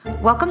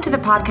Welcome to the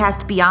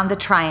podcast Beyond the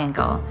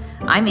Triangle.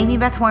 I'm Amy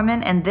Beth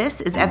Horman, and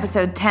this is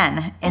episode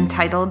 10,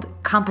 entitled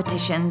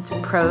Competitions,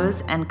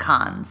 Pros and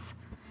Cons.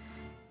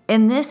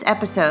 In this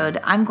episode,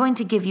 I'm going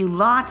to give you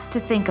lots to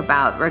think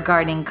about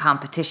regarding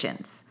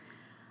competitions.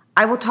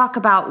 I will talk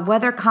about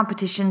whether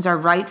competitions are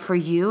right for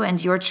you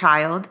and your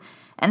child,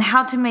 and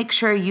how to make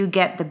sure you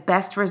get the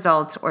best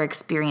results or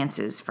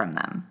experiences from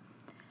them.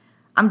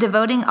 I'm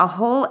devoting a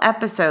whole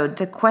episode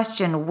to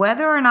question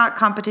whether or not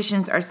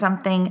competitions are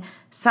something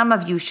some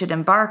of you should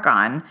embark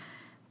on,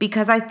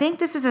 because I think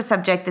this is a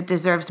subject that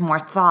deserves more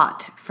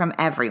thought from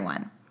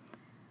everyone.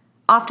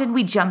 Often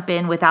we jump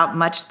in without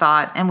much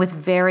thought and with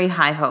very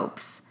high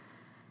hopes.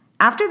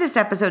 After this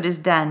episode is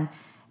done,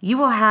 you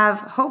will have,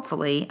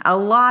 hopefully, a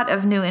lot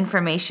of new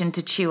information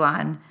to chew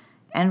on,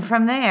 and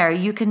from there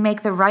you can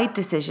make the right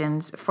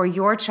decisions for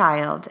your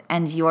child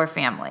and your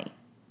family.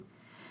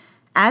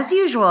 As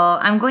usual,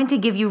 I'm going to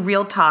give you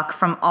real talk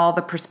from all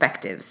the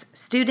perspectives: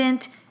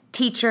 student,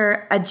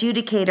 teacher,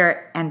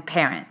 adjudicator, and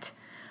parent.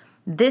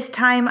 This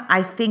time,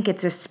 I think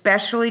it's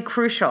especially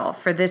crucial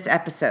for this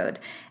episode,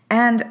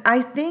 and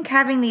I think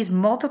having these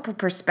multiple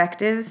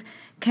perspectives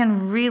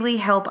can really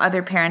help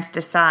other parents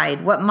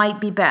decide what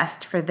might be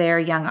best for their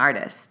young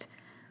artist.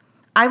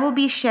 I will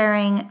be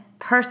sharing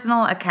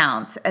personal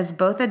accounts as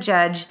both a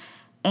judge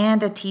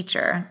and a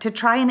teacher to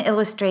try and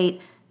illustrate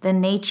the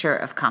nature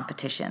of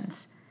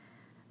competitions.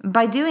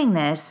 By doing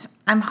this,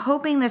 I'm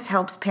hoping this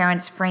helps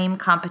parents frame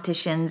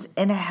competitions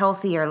in a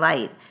healthier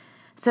light,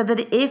 so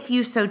that if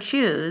you so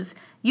choose,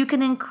 you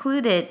can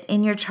include it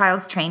in your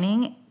child's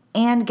training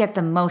and get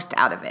the most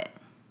out of it.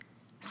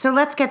 So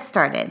let's get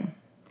started.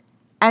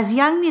 As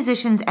young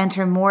musicians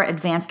enter more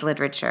advanced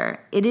literature,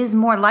 it is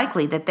more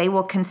likely that they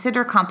will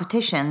consider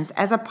competitions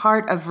as a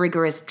part of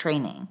rigorous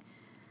training.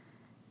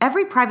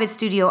 Every private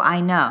studio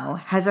I know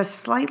has a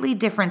slightly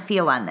different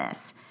feel on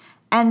this,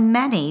 and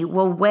many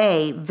will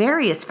weigh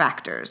various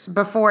factors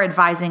before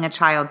advising a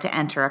child to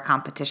enter a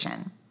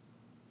competition.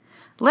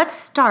 Let's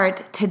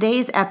start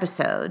today's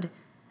episode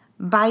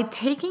by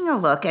taking a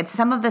look at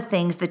some of the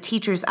things the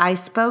teachers I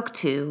spoke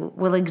to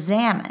will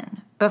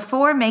examine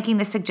before making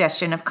the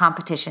suggestion of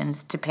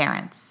competitions to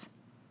parents.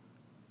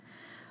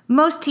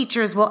 Most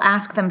teachers will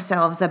ask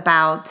themselves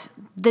about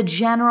the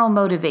general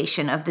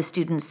motivation of the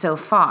students so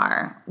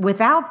far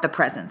without the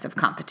presence of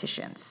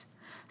competitions.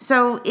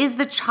 So, is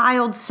the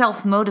child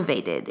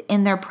self-motivated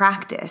in their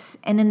practice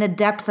and in the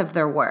depth of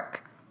their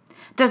work?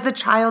 Does the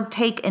child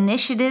take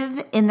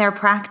initiative in their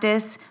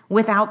practice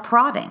without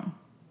prodding?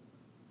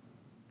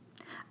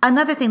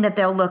 Another thing that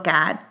they'll look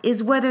at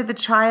is whether the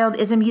child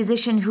is a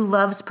musician who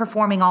loves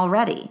performing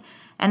already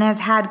and has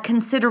had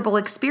considerable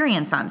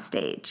experience on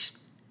stage.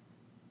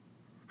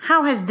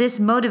 How has this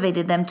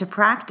motivated them to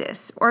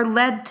practice or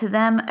led to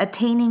them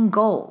attaining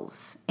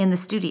goals in the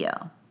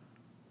studio?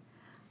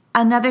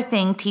 Another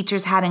thing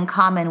teachers had in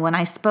common when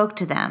I spoke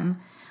to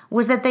them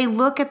was that they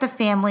look at the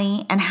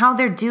family and how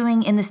they're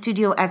doing in the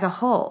studio as a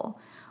whole,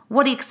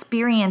 what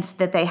experience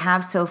that they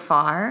have so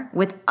far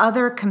with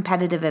other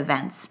competitive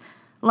events,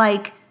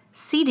 like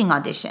seating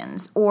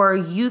auditions or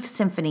youth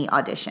symphony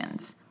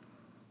auditions,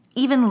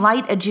 even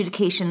light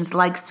adjudications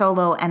like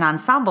solo and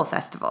ensemble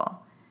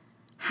festival.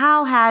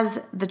 How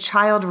has the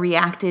child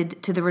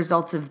reacted to the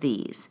results of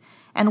these,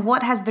 and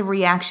what has the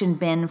reaction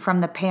been from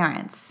the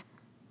parents?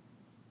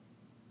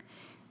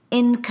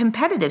 In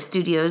competitive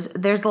studios,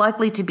 there's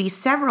likely to be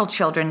several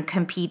children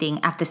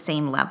competing at the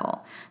same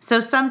level. So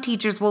some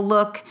teachers will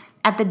look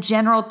at the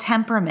general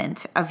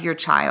temperament of your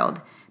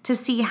child to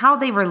see how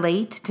they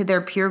relate to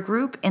their peer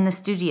group in the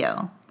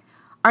studio.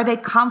 Are they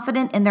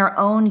confident in their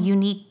own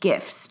unique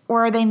gifts,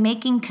 or are they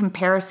making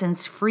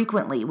comparisons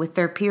frequently with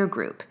their peer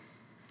group?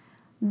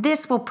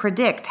 This will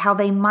predict how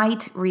they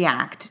might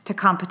react to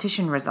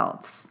competition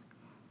results.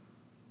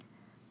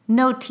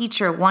 No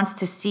teacher wants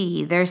to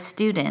see their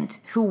student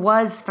who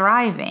was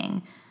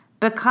thriving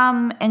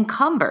become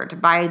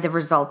encumbered by the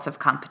results of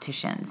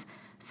competitions,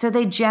 so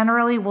they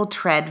generally will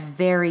tread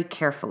very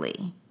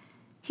carefully.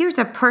 Here's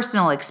a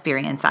personal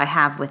experience I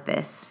have with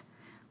this.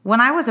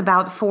 When I was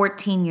about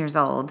 14 years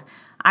old,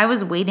 I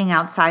was waiting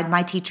outside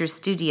my teacher's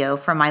studio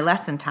for my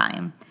lesson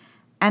time,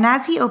 and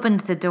as he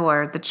opened the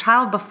door, the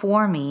child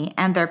before me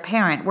and their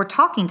parent were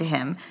talking to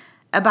him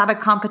about a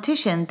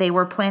competition they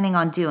were planning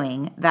on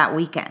doing that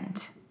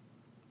weekend.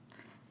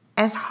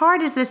 As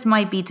hard as this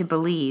might be to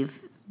believe,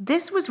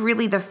 this was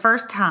really the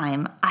first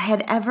time I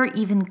had ever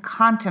even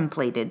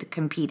contemplated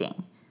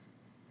competing.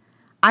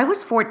 I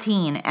was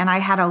 14 and I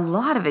had a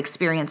lot of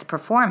experience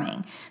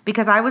performing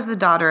because I was the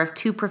daughter of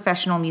 2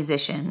 professional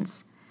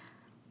musicians,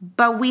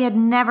 but we had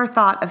never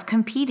thought of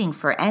competing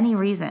for any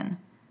reason.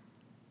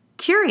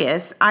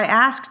 Curious, I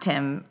asked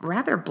him,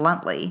 rather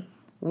bluntly,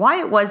 why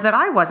it was that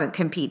I wasn't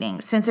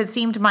competing since it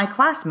seemed my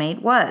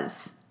classmate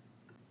was.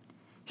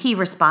 He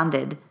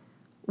responded,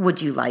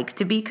 "Would you like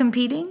to be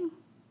competing?"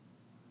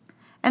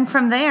 And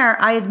from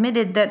there, I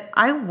admitted that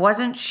I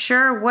wasn't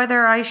sure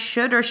whether I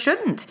should or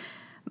shouldn't,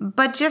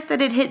 but just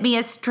that it hit me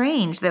as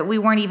strange that we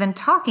weren't even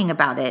talking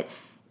about it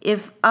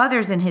if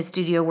others in his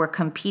studio were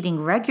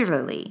competing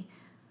regularly.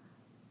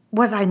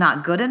 Was I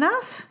not good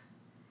enough?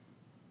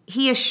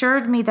 He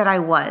assured me that I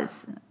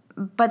was,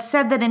 but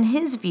said that in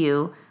his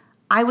view,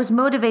 I was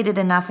motivated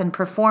enough and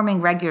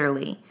performing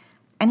regularly,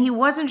 and he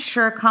wasn't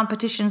sure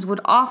competitions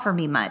would offer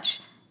me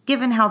much,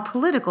 given how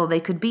political they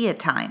could be at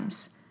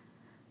times.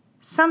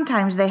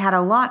 Sometimes they had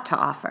a lot to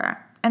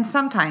offer, and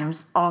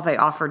sometimes all they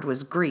offered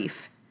was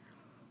grief.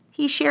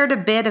 He shared a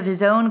bit of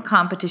his own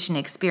competition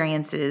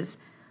experiences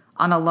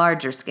on a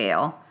larger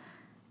scale,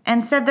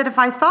 and said that if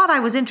I thought I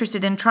was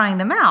interested in trying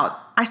them out,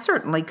 I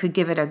certainly could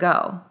give it a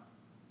go.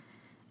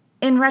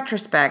 In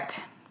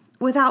retrospect,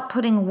 without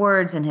putting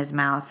words in his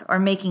mouth or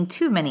making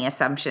too many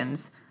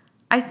assumptions,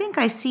 I think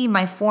I see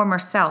my former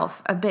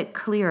self a bit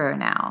clearer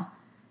now.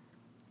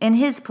 In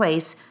his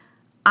place,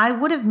 I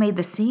would have made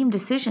the same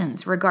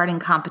decisions regarding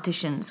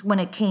competitions when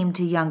it came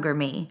to younger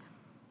me.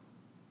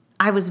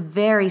 I was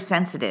very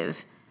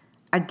sensitive,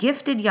 a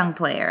gifted young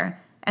player,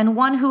 and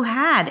one who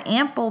had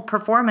ample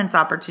performance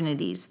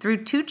opportunities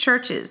through 2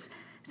 churches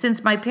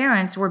since my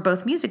parents were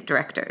both music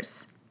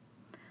directors.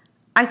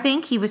 I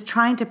think he was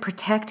trying to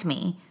protect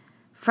me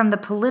from the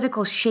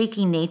political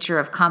shaky nature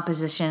of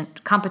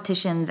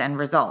competitions and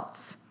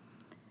results.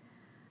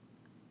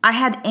 I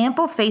had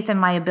ample faith in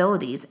my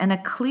abilities and a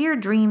clear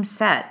dream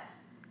set,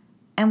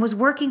 and was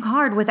working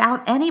hard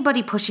without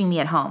anybody pushing me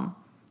at home.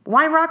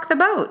 Why rock the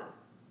boat?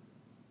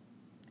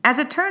 As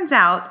it turns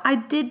out, I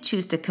did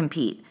choose to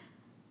compete,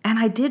 and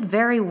I did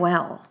very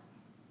well.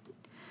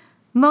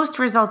 Most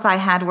results I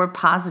had were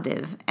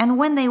positive, and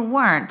when they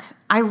weren't,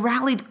 I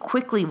rallied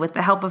quickly with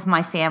the help of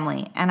my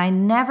family, and I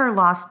never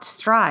lost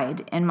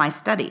stride in my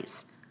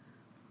studies.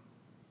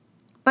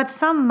 But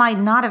some might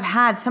not have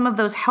had some of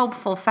those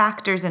helpful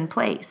factors in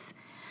place.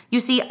 You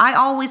see, I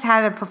always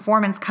had a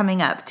performance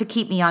coming up to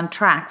keep me on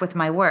track with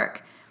my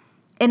work.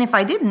 And if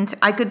I didn't,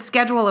 I could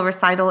schedule a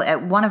recital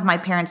at one of my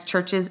parents'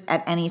 churches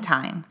at any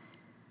time.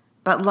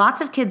 But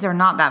lots of kids are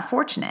not that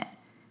fortunate.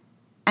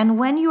 And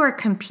when you are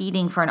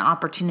competing for an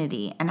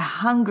opportunity and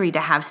hungry to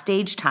have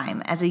stage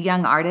time as a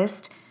young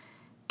artist,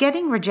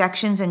 getting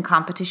rejections in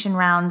competition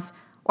rounds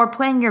or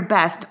playing your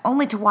best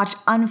only to watch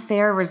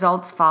unfair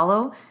results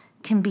follow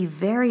can be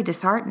very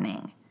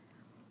disheartening.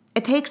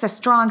 It takes a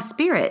strong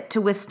spirit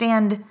to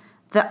withstand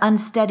the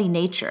unsteady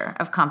nature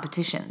of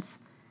competitions.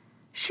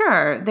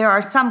 Sure, there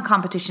are some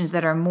competitions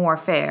that are more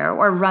fair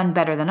or run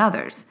better than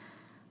others,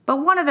 but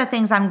one of the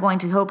things I'm going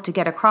to hope to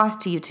get across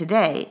to you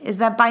today is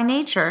that by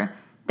nature,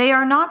 they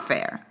are not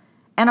fair,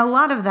 and a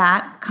lot of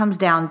that comes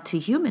down to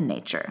human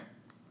nature.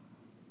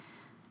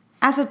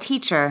 As a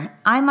teacher,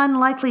 I'm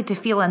unlikely to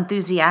feel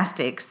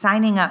enthusiastic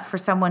signing up for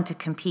someone to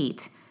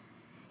compete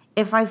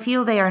if I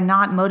feel they are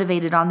not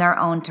motivated on their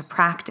own to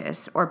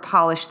practice or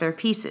polish their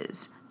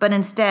pieces, but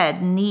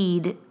instead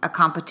need a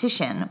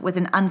competition with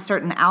an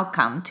uncertain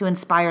outcome to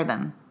inspire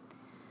them.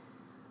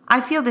 I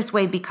feel this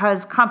way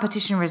because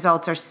competition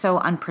results are so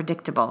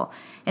unpredictable,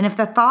 and if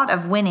the thought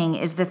of winning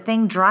is the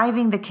thing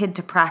driving the kid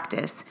to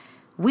practice,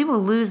 we will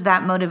lose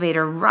that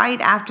motivator right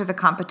after the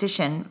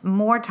competition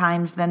more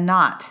times than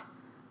not.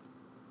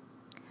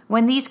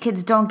 When these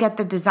kids don't get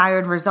the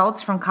desired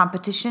results from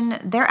competition,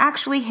 they're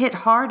actually hit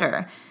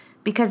harder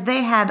because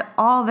they had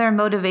all their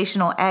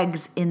motivational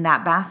eggs in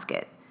that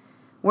basket.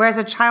 Whereas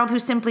a child who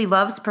simply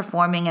loves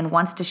performing and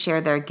wants to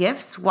share their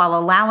gifts while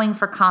allowing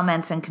for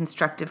comments and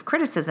constructive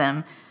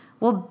criticism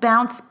will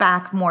bounce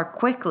back more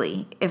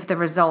quickly if the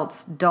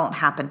results don't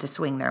happen to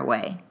swing their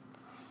way.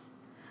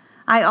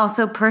 I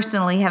also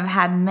personally have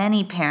had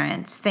many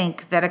parents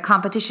think that a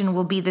competition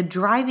will be the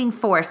driving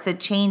force that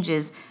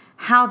changes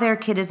how their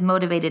kid is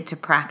motivated to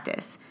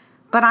practice,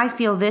 but I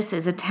feel this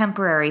is a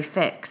temporary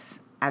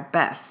fix at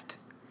best.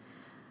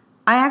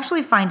 I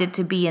actually find it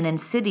to be an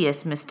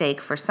insidious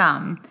mistake for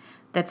some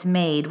that's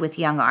made with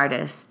young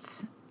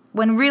artists,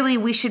 when really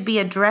we should be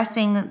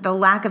addressing the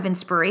lack of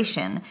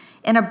inspiration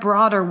in a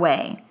broader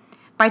way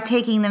by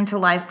taking them to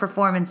live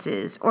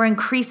performances or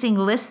increasing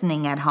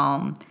listening at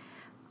home,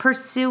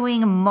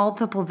 pursuing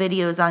multiple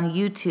videos on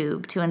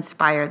YouTube to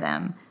inspire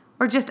them,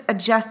 or just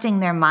adjusting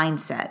their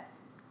mindset.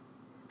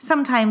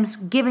 Sometimes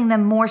giving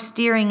them more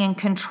steering and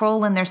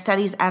control in their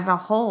studies as a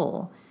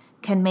whole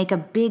can make a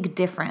big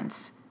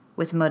difference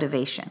with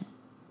motivation.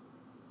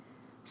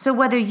 So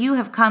whether you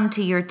have come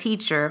to your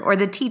teacher or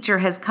the teacher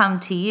has come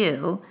to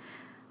you,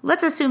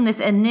 let's assume this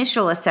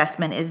initial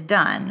assessment is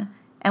done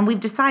and we've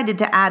decided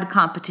to add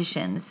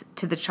competitions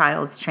to the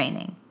child's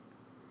training.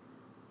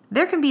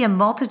 There can be a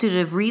multitude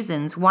of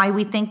reasons why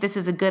we think this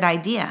is a good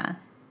idea.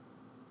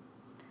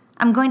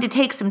 I'm going to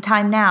take some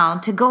time now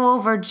to go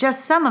over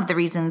just some of the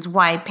reasons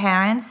why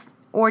parents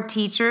or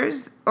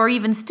teachers or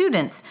even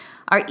students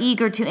are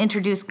eager to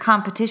introduce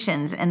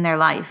competitions in their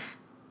life.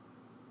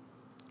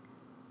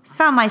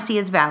 Some I see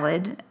as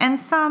valid, and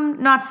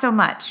some not so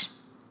much.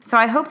 So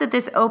I hope that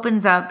this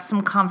opens up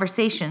some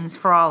conversations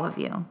for all of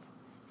you.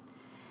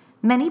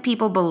 Many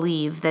people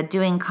believe that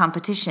doing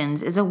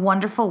competitions is a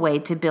wonderful way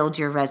to build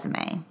your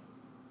resume.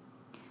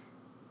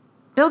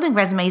 Building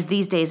resumes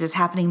these days is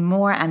happening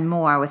more and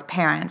more with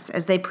parents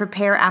as they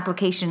prepare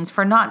applications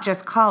for not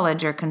just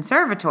college or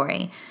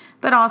conservatory,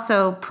 but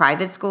also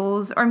private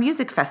schools or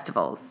music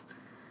festivals.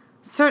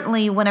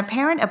 Certainly, when a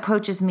parent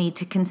approaches me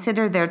to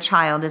consider their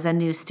child as a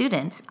new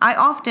student, I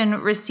often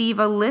receive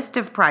a list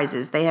of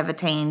prizes they have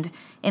attained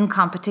in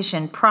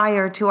competition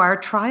prior to our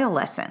trial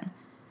lesson.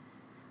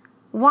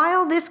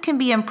 While this can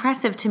be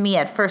impressive to me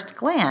at first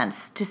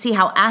glance to see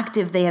how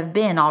active they have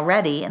been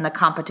already in the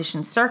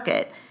competition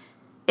circuit,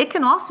 it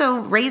can also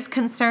raise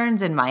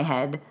concerns in my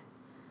head.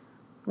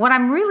 What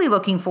I'm really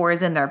looking for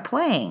is in their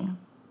playing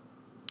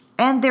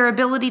and their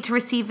ability to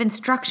receive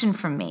instruction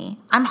from me.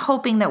 I'm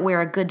hoping that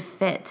we're a good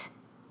fit.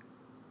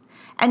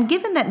 And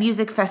given that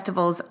music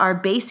festivals are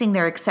basing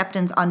their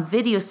acceptance on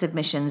video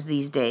submissions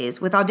these days,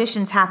 with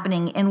auditions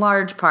happening in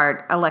large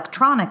part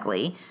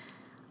electronically,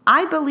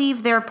 I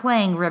believe their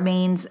playing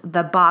remains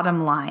the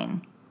bottom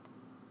line.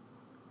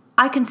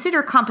 I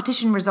consider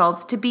competition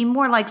results to be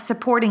more like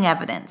supporting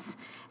evidence,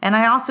 and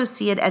I also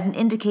see it as an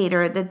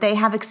indicator that they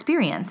have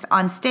experience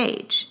on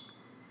stage.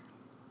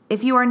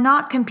 If you are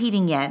not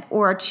competing yet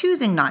or are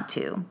choosing not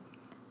to,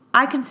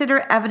 I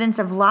consider evidence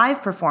of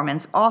live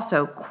performance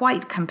also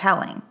quite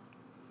compelling.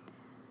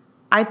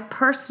 I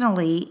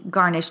personally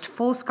garnished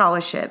full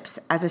scholarships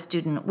as a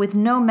student with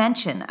no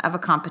mention of a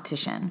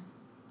competition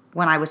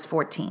when I was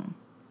 14.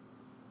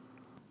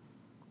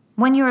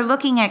 When you are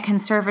looking at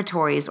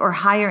conservatories or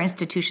higher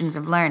institutions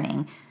of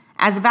learning,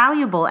 as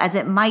valuable as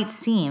it might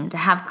seem to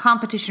have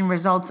competition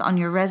results on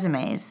your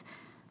resumes,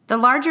 the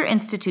larger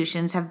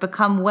institutions have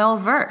become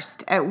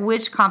well-versed at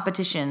which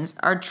competitions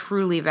are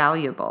truly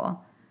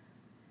valuable.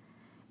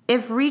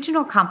 If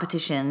regional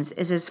competitions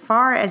is as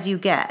far as you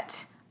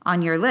get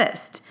on your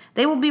list,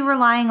 they will be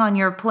relying on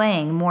your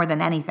playing more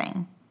than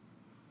anything.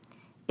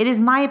 It is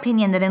my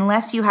opinion that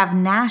unless you have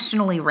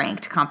nationally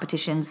ranked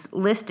competitions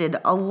listed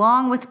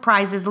along with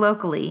prizes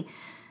locally,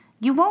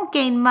 you won't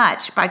gain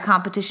much by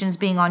competitions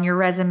being on your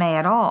resume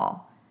at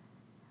all.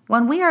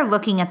 When we are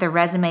looking at the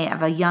resume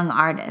of a young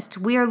artist,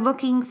 we are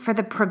looking for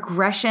the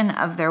progression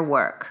of their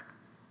work.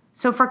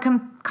 So for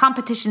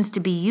competitions to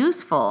be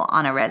useful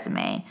on a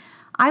resume,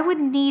 I would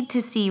need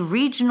to see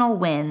regional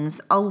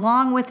wins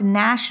along with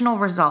national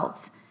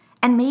results,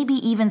 and maybe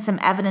even some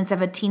evidence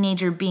of a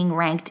teenager being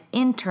ranked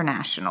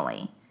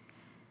internationally.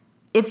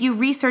 If you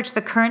research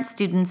the current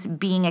students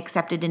being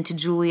accepted into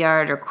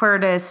Juilliard or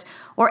Curtis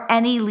or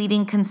any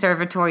leading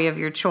conservatory of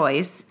your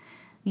choice,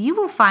 you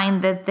will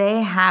find that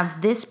they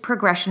have this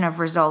progression of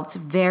results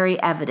very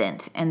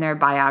evident in their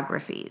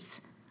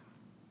biographies.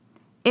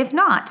 If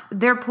not,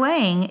 their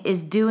playing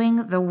is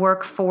doing the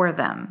work for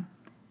them.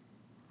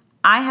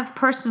 I have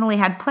personally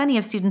had plenty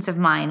of students of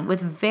mine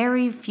with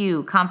very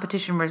few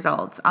competition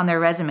results on their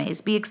resumes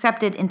be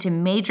accepted into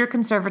major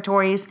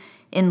conservatories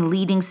in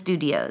leading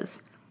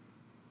studios.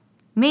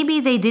 Maybe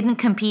they didn't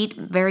compete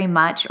very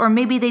much, or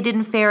maybe they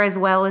didn't fare as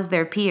well as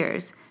their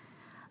peers,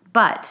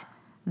 but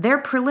their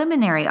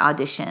preliminary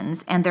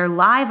auditions and their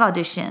live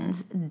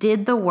auditions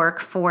did the work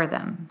for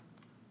them.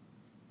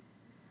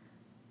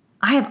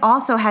 I have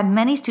also had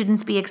many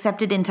students be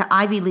accepted into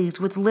Ivy Leagues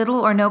with little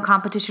or no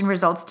competition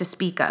results to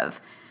speak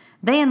of.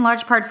 They in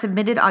large part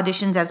submitted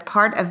auditions as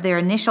part of their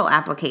initial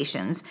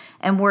applications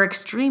and were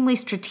extremely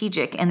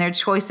strategic in their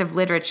choice of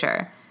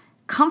literature,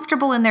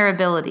 comfortable in their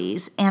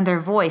abilities and their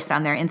voice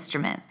on their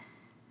instrument.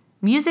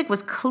 Music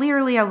was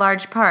clearly a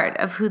large part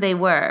of who they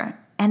were,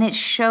 and it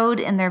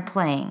showed in their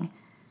playing.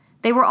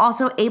 They were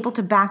also able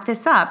to back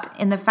this up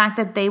in the fact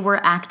that they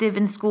were active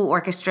in school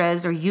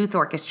orchestras or youth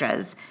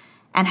orchestras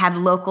and had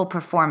local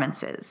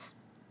performances.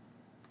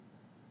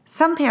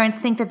 Some parents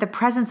think that the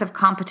presence of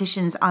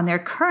competitions on their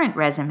current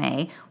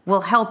resume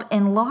will help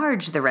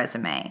enlarge the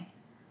resume.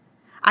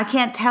 I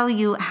can't tell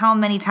you how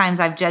many times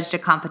I've judged a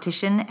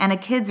competition and a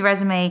kid's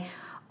resume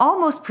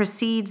almost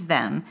precedes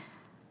them,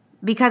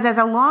 because as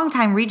a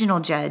longtime regional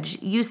judge,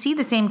 you see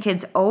the same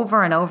kids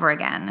over and over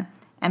again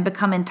and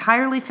become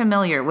entirely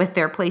familiar with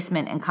their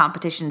placement in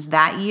competitions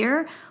that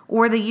year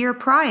or the year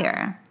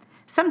prior.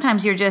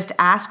 Sometimes you're just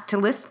asked to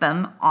list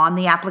them on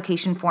the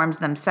application forms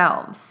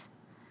themselves.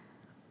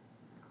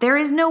 There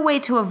is no way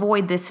to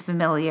avoid this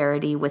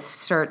familiarity with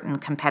certain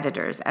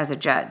competitors as a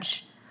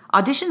judge.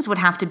 Auditions would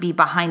have to be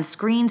behind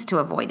screens to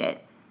avoid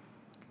it.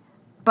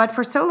 But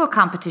for solo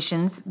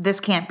competitions,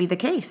 this can't be the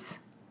case.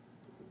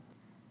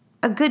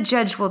 A good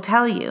judge will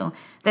tell you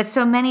that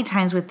so many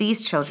times with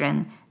these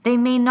children, they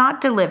may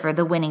not deliver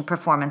the winning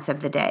performance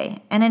of the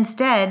day, and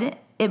instead,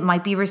 it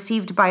might be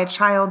received by a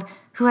child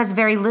who has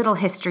very little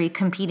history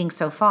competing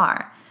so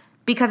far.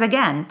 Because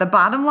again, the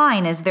bottom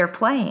line is they're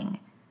playing.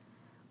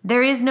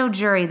 There is no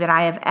jury that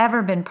I have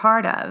ever been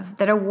part of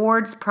that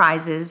awards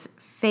prizes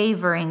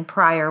favoring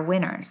prior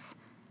winners.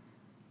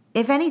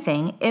 If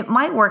anything, it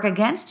might work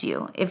against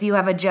you if you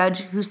have a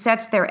judge who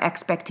sets their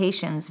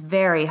expectations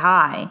very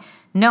high,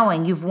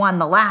 knowing you've won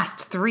the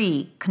last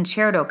 3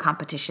 concerto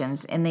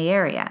competitions in the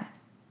area.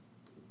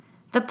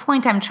 The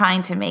point I'm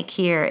trying to make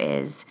here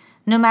is,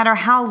 no matter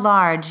how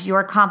large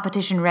your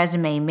competition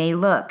resume may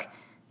look,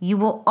 you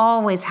will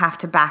always have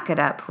to back it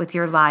up with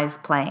your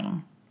live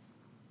playing.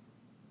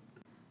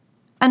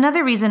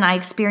 Another reason I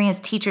experience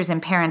teachers and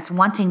parents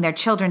wanting their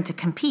children to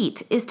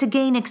compete is to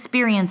gain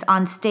experience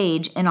on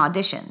stage in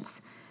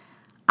auditions.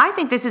 I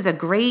think this is a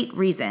great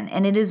reason,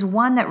 and it is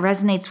one that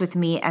resonates with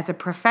me as a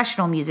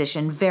professional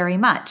musician very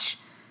much.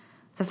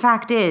 The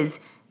fact is,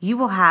 you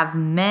will have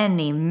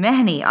many,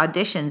 many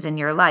auditions in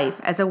your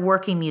life as a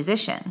working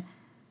musician.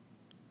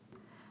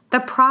 The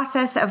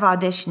process of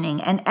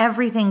auditioning and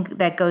everything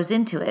that goes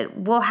into it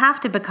will have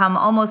to become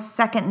almost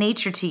second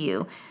nature to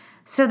you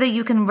so that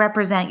you can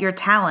represent your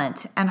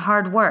talent and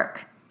hard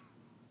work.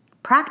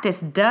 Practice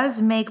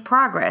does make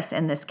progress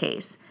in this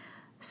case,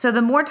 so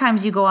the more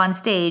times you go on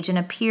stage and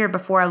appear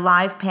before a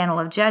live panel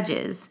of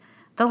judges,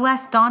 the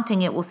less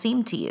daunting it will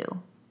seem to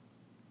you.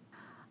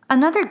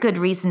 Another good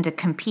reason to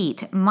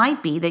compete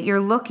might be that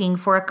you're looking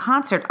for a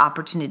concert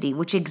opportunity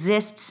which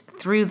exists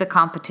through the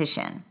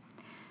competition.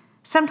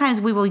 Sometimes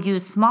we will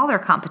use smaller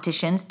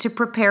competitions to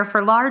prepare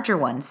for larger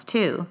ones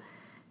too.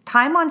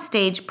 Time on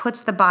stage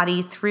puts the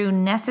body through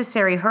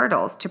necessary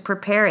hurdles to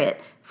prepare it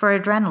for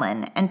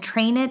adrenaline and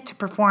train it to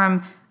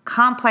perform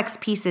complex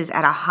pieces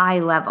at a high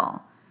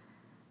level.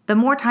 The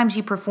more times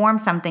you perform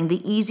something,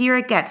 the easier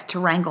it gets to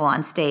wrangle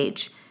on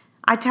stage.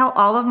 I tell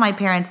all of my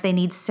parents they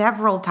need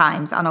several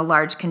times on a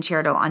large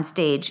concerto on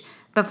stage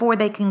before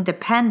they can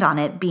depend on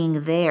it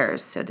being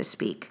theirs, so to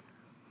speak.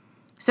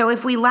 So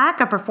if we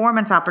lack a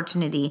performance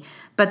opportunity,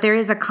 but there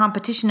is a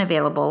competition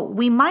available,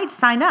 we might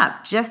sign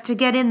up just to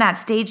get in that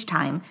stage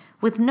time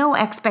with no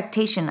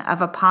expectation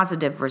of a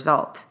positive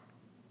result.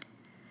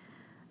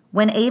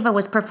 When Ava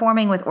was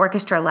performing with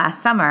orchestra last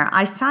summer,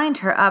 I signed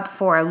her up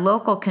for a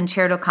local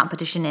concerto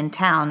competition in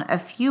town a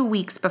few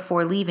weeks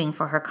before leaving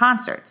for her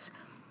concerts.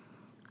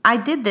 I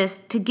did this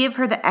to give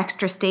her the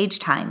extra stage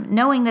time,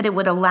 knowing that it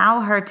would allow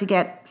her to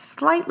get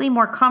slightly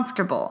more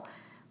comfortable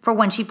for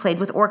when she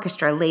played with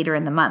orchestra later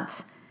in the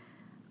month.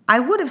 I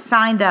would have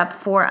signed up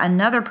for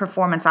another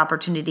performance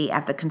opportunity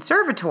at the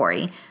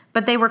conservatory,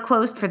 but they were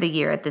closed for the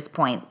year at this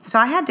point, so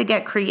I had to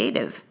get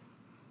creative.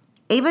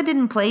 Ava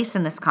didn't place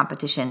in this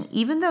competition,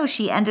 even though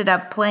she ended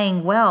up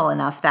playing well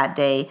enough that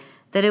day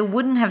that it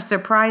wouldn't have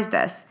surprised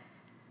us.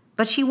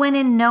 But she went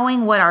in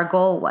knowing what our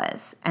goal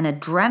was, an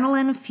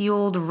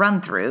adrenaline-fueled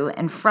run-through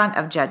in front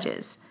of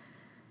judges.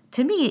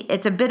 To me,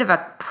 it's a bit of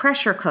a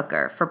pressure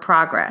cooker for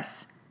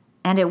progress,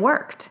 and it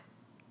worked.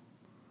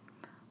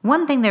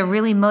 One thing that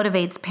really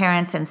motivates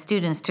parents and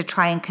students to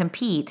try and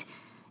compete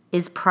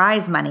is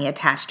prize money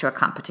attached to a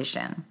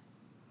competition.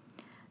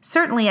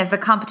 Certainly, as the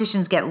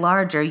competitions get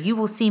larger, you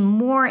will see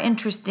more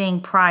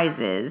interesting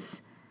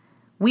prizes.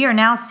 We are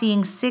now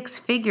seeing 6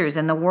 figures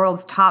in the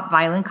world's top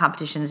violin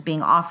competitions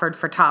being offered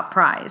for top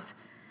prize.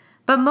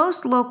 But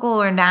most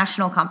local or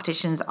national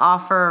competitions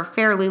offer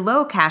fairly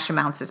low cash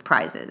amounts as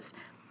prizes.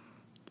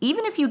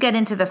 Even if you get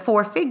into the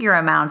 4-figure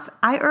amounts,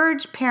 I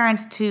urge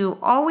parents to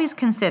always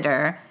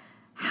consider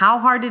how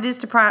hard it is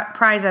to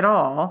prize at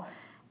all,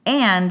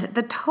 and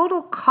the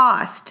total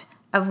cost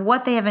of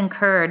what they have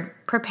incurred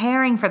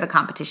preparing for the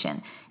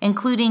competition,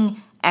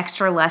 including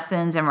extra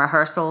lessons and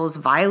rehearsals,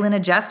 violin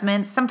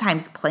adjustments,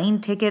 sometimes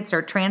plane tickets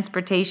or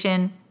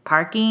transportation,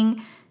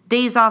 parking,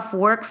 days off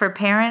work for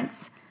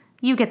parents.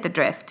 You get the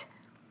drift.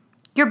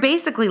 You're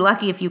basically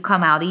lucky if you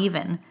come out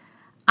even.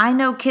 I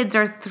know kids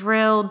are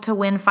thrilled to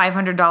win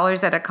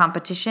 $500 at a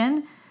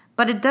competition,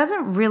 but it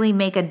doesn't really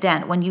make a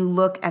dent when you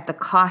look at the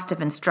cost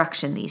of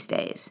instruction these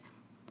days.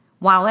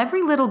 While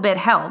every little bit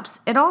helps,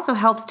 it also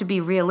helps to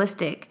be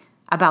realistic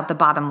about the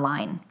bottom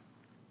line.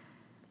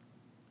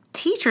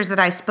 Teachers that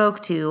I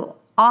spoke to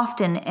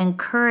often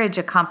encourage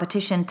a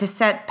competition to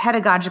set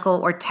pedagogical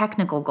or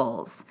technical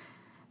goals.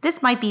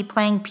 This might be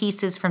playing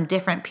pieces from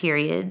different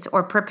periods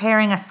or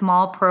preparing a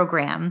small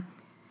program,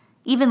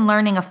 even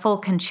learning a full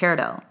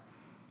concerto.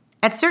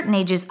 At certain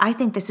ages, I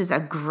think this is a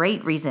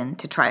great reason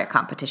to try a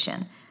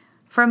competition.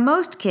 For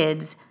most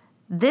kids,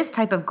 this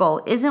type of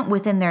goal isn't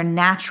within their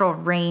natural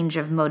range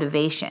of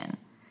motivation.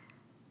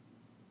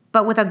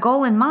 But with a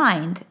goal in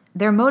mind,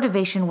 their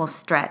motivation will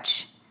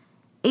stretch.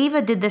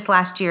 Ava did this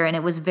last year and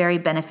it was very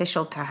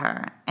beneficial to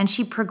her, and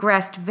she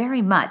progressed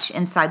very much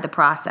inside the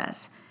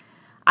process.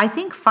 I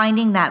think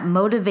finding that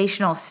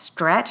motivational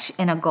stretch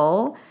in a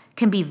goal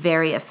can be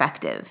very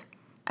effective.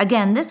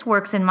 Again, this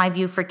works in my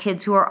view for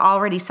kids who are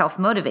already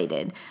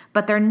self-motivated,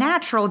 but their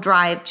natural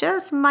drive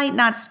just might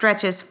not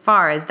stretch as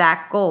far as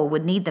that goal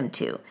would need them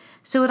to.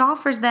 So it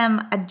offers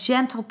them a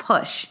gentle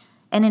push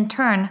and in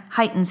turn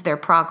heightens their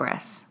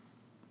progress.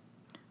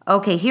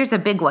 Okay, here's a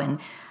big one.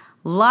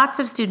 Lots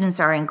of students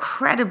are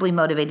incredibly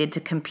motivated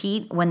to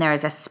compete when there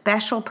is a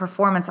special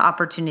performance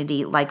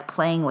opportunity like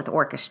playing with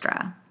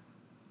orchestra.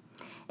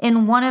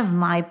 In one of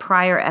my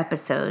prior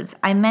episodes,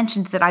 I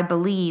mentioned that I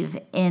believe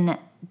in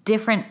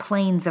different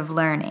planes of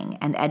learning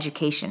and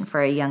education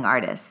for a young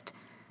artist.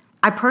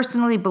 I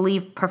personally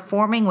believe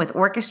performing with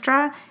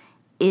orchestra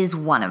is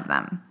one of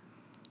them.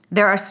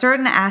 There are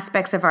certain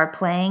aspects of our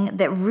playing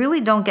that really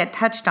don't get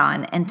touched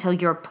on until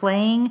you're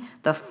playing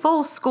the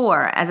full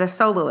score as a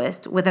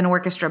soloist with an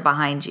orchestra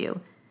behind you.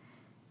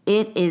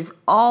 It is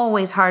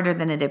always harder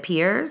than it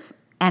appears,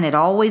 and it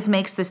always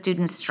makes the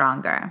students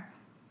stronger.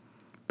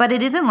 But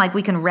it isn't like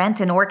we can rent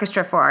an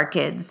orchestra for our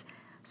kids.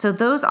 So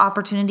those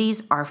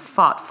opportunities are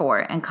fought for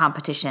in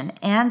competition,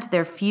 and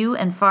they're few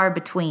and far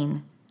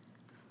between.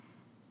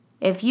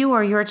 If you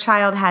or your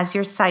child has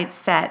your sights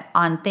set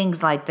on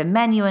things like the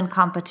Menuhin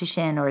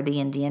competition or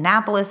the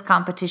Indianapolis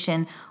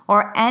competition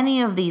or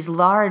any of these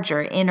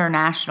larger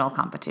international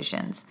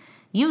competitions,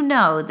 you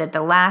know that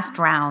the last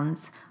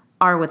rounds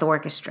are with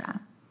orchestra.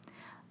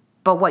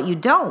 But what you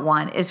don't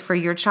want is for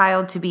your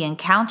child to be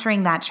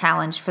encountering that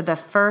challenge for the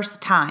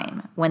first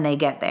time when they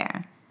get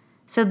there.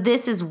 So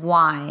this is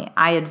why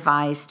I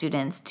advise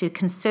students to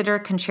consider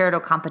concerto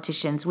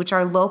competitions which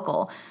are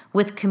local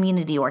with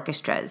community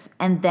orchestras.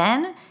 And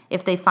then,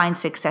 if they find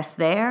success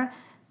there,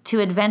 to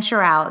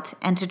adventure out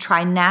and to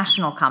try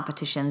national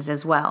competitions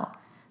as well.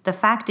 The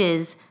fact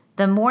is,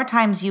 the more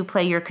times you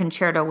play your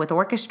concerto with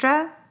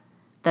orchestra,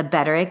 the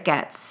better it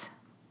gets.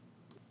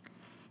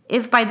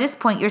 If by this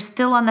point you're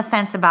still on the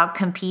fence about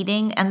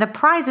competing and the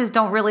prizes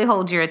don't really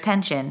hold your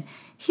attention,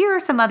 here are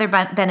some other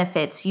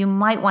benefits you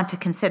might want to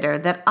consider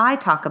that I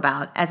talk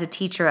about as a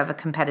teacher of a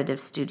competitive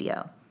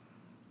studio.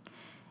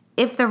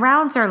 If the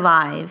rounds are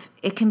live,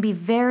 it can be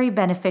very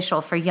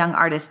beneficial for young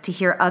artists to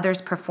hear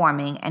others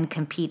performing and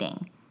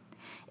competing.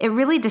 It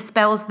really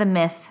dispels the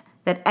myth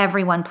that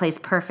everyone plays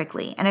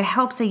perfectly, and it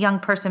helps a young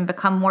person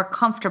become more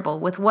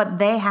comfortable with what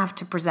they have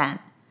to present.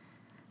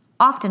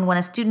 Often when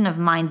a student of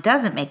mine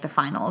doesn't make the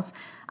finals,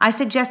 I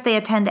suggest they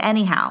attend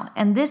anyhow,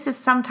 and this is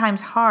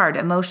sometimes hard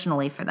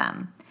emotionally for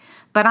them.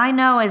 But I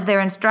know as their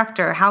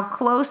instructor how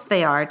close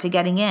they are to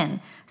getting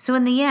in, so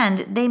in the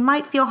end, they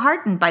might feel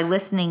heartened by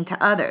listening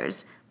to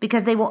others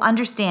because they will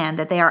understand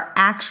that they are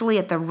actually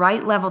at the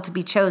right level to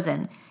be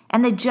chosen,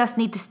 and they just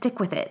need to stick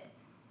with it.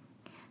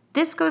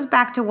 This goes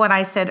back to what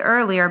I said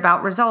earlier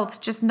about results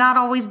just not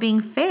always being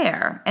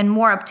fair and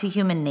more up to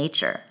human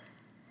nature.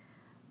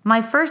 My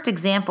first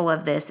example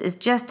of this is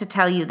just to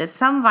tell you that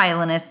some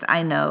violinists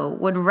I know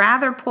would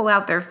rather pull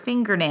out their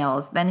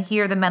fingernails than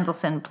hear the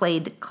Mendelssohn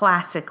played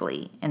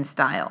classically in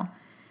style.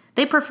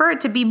 They prefer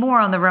it to be more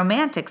on the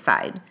romantic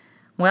side.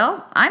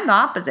 Well, I'm the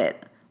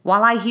opposite.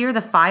 While I hear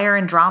the fire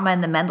and drama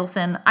in the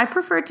Mendelssohn, I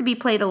prefer it to be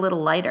played a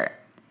little lighter.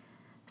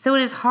 So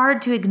it is hard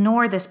to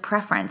ignore this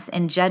preference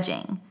in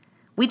judging.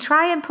 We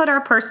try and put our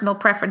personal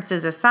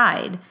preferences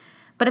aside,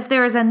 but if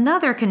there is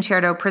another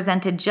concerto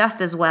presented just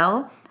as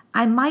well,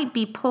 I might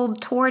be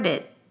pulled toward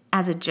it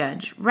as a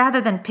judge,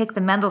 rather than pick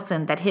the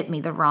Mendelssohn that hit me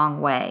the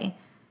wrong way,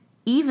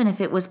 even if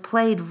it was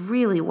played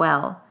really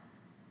well.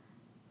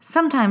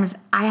 Sometimes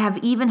I have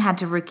even had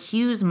to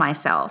recuse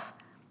myself,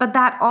 but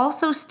that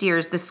also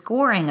steers the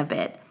scoring a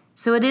bit,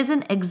 so it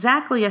isn't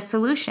exactly a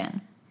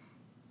solution.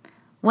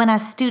 When a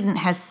student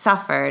has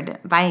suffered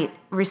by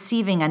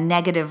receiving a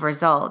negative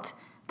result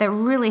that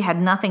really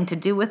had nothing to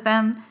do with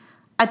them,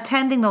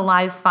 attending the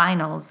live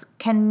finals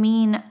can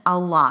mean a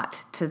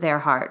lot to their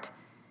heart.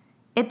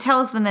 It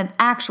tells them that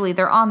actually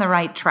they're on the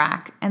right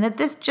track and that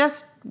this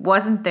just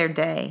wasn't their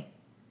day.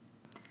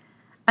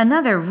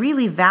 Another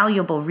really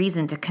valuable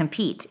reason to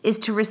compete is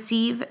to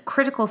receive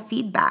critical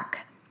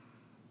feedback.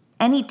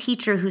 Any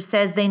teacher who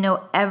says they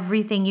know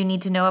everything you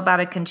need to know about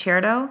a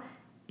concerto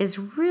is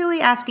really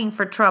asking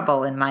for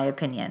trouble, in my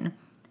opinion.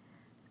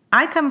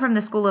 I come from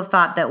the school of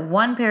thought that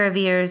one pair of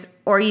ears,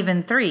 or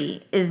even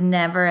 3, is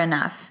never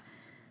enough.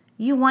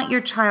 You want your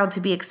child to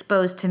be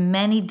exposed to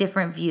many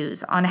different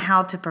views on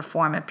how to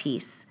perform a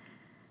piece.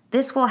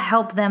 This will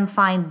help them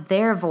find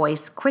their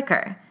voice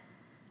quicker.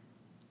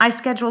 I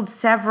scheduled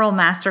several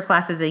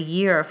masterclasses a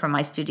year for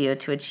my studio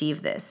to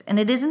achieve this, and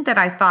it isn't that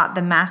I thought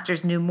the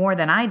masters knew more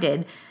than I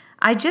did.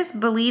 I just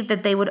believed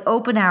that they would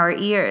open our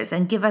ears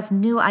and give us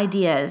new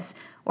ideas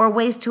or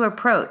ways to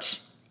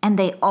approach, and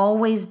they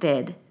always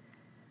did.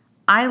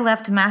 I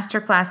left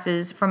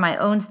masterclasses from my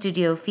own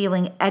studio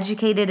feeling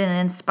educated and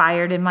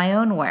inspired in my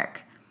own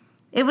work.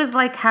 It was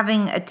like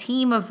having a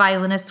team of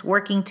violinists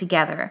working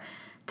together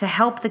to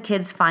help the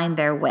kids find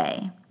their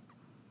way.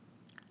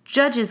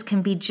 Judges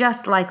can be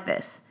just like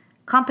this.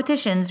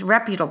 Competitions,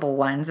 reputable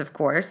ones, of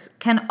course,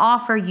 can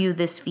offer you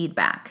this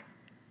feedback.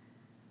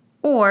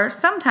 Or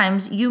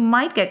sometimes you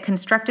might get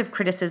constructive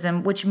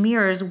criticism which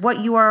mirrors what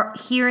you are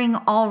hearing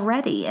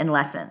already in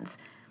lessons,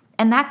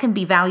 and that can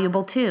be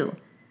valuable too.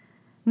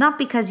 Not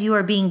because you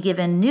are being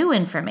given new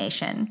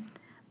information,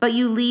 but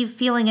you leave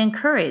feeling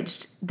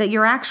encouraged that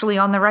you're actually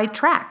on the right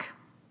track.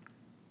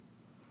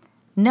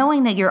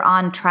 Knowing that you're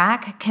on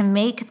track can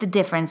make the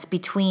difference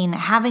between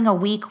having a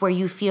week where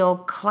you feel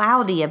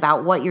cloudy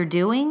about what you're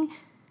doing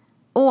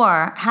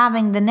or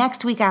having the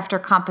next week after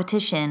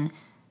competition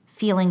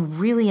feeling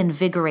really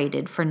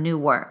invigorated for new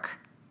work.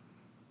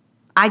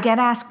 I get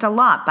asked a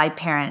lot by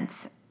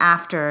parents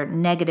after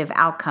negative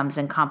outcomes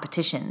in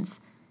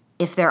competitions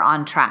if they're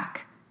on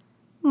track.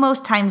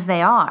 Most times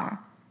they are.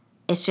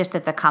 It's just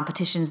that the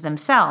competitions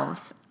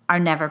themselves are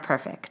never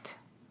perfect.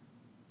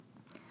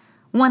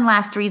 One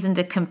last reason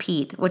to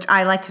compete, which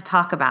I like to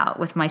talk about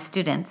with my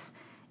students,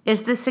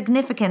 is the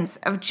significance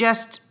of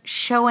just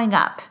showing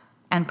up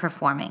and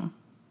performing.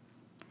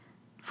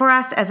 For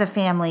us as a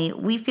family,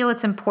 we feel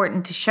it's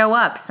important to show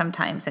up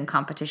sometimes in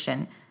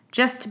competition,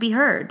 just to be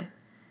heard.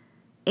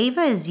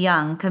 Ava is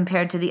young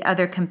compared to the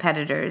other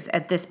competitors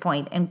at this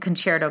point in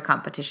concerto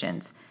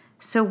competitions,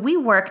 so we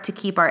work to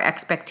keep our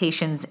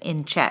expectations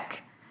in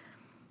check.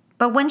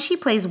 But when she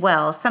plays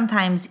well,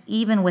 sometimes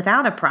even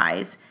without a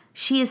prize,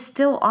 she is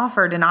still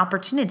offered an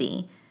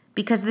opportunity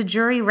because the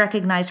jury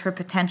recognize her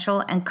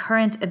potential and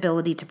current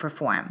ability to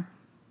perform.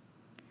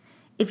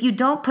 If you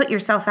don't put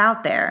yourself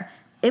out there,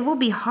 it will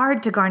be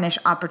hard to garnish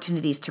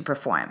opportunities to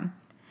perform.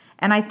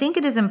 And I think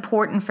it is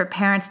important for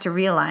parents to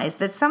realize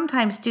that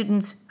sometimes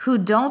students who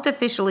don't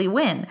officially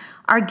win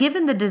are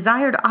given the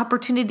desired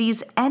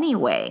opportunities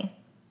anyway.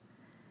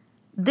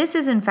 This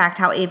is in fact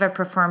how Ava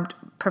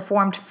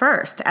performed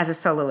first as a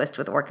soloist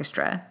with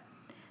orchestra.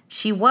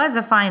 She was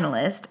a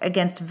finalist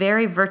against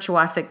very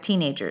virtuosic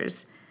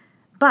teenagers,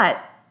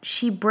 but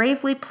she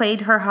bravely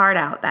played her heart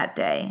out that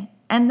day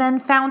and then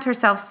found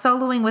herself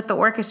soloing with the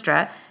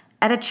orchestra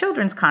at a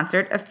children's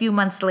concert a few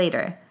months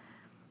later.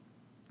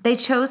 They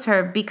chose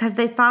her because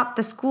they thought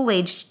the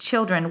school-aged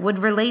children would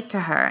relate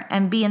to her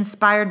and be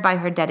inspired by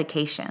her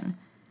dedication.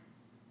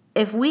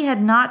 If we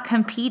had not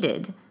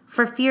competed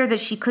for fear that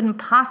she couldn't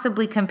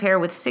possibly compare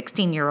with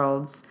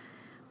 16-year-olds,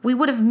 we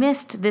would have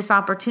missed this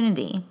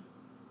opportunity.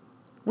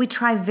 We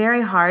try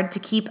very hard to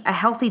keep a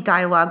healthy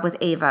dialogue with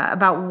Ava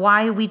about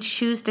why we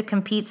choose to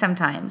compete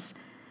sometimes.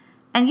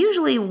 And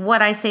usually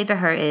what I say to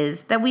her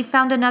is that we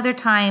found another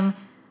time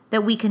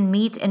that we can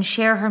meet and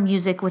share her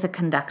music with a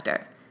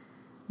conductor.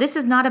 This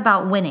is not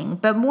about winning,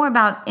 but more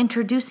about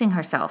introducing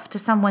herself to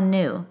someone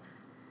new.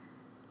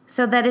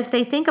 So that if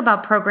they think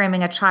about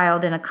programming a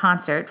child in a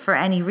concert for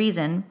any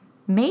reason,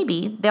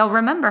 maybe they'll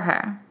remember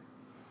her.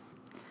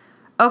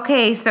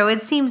 Okay, so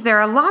it seems there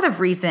are a lot of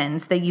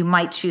reasons that you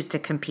might choose to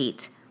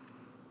compete.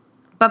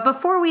 But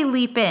before we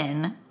leap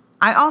in,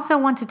 I also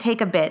want to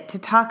take a bit to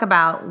talk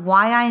about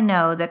why I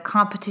know that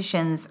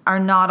competitions are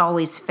not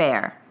always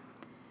fair.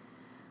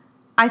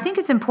 I think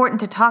it's important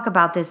to talk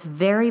about this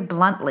very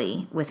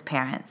bluntly with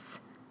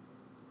parents.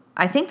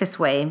 I think this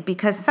way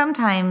because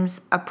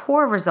sometimes a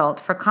poor result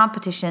for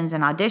competitions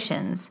and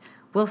auditions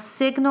will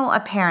signal a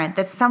parent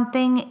that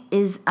something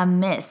is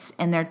amiss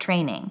in their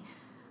training,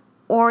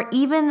 or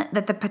even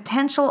that the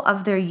potential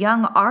of their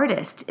young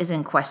artist is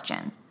in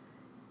question.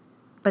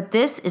 But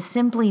this is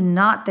simply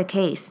not the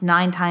case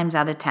 9 times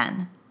out of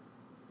 10.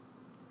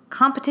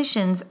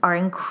 Competitions are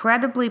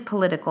incredibly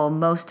political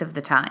most of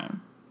the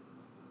time.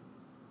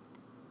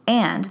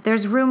 And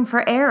there's room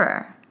for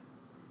error.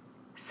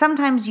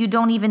 Sometimes you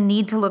don't even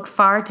need to look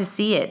far to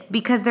see it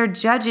because there are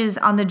judges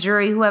on the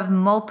jury who have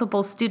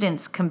multiple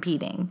students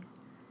competing.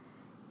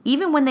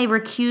 Even when they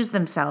recuse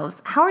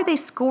themselves, how are they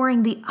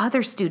scoring the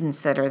other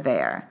students that are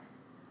there?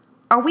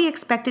 Are we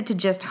expected to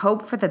just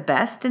hope for the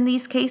best in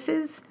these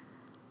cases?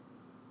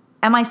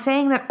 Am I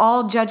saying that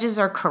all judges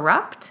are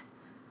corrupt?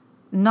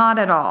 Not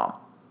at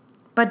all.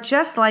 But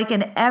just like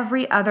in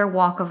every other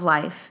walk of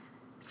life,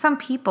 some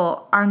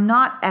people are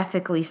not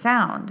ethically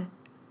sound.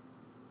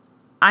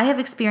 I have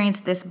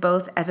experienced this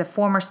both as a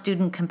former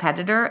student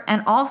competitor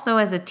and also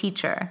as a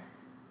teacher.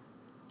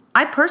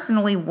 I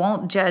personally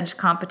won't judge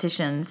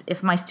competitions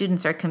if my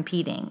students are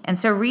competing, and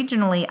so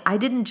regionally, I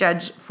didn't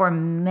judge for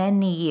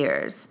many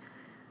years.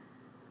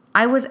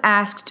 I was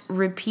asked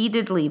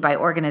repeatedly by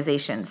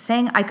organizations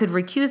saying I could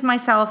recuse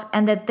myself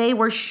and that they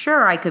were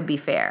sure I could be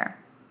fair.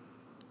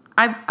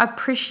 I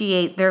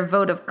appreciate their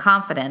vote of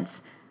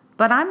confidence,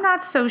 but I'm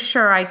not so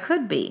sure I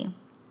could be.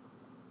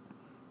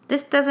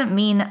 This doesn't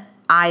mean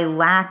I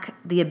lack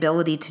the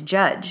ability to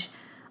judge.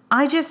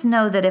 I just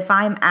know that if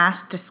I'm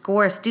asked to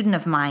score a student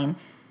of mine,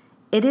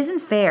 it isn't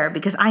fair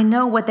because I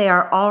know what they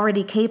are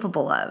already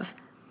capable of.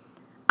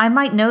 I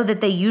might know that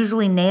they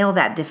usually nail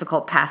that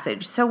difficult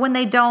passage, so when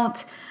they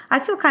don't, I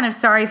feel kind of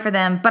sorry for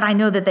them, but I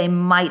know that they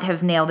might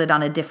have nailed it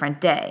on a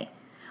different day.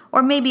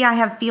 Or maybe I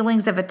have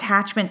feelings of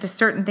attachment to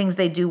certain things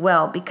they do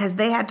well because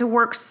they had to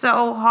work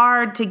so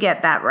hard to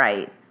get that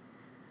right.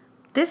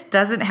 This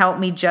doesn't help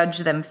me judge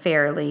them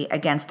fairly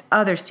against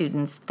other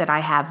students that I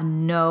have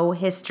no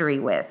history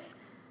with.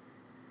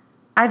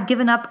 I've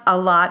given up a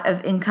lot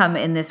of income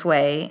in this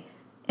way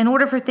in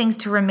order for things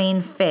to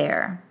remain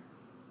fair.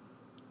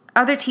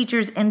 Other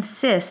teachers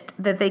insist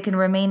that they can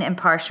remain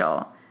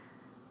impartial.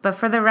 But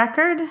for the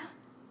record,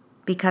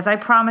 because I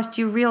promised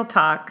you real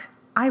talk,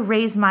 I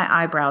raise my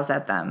eyebrows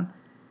at them.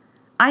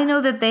 I know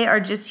that they are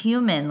just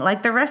human,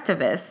 like the rest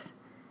of us.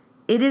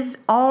 It is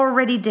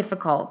already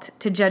difficult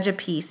to judge a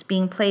piece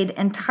being played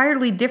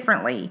entirely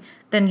differently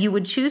than you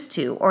would choose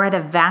to, or at a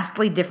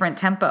vastly different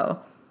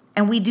tempo.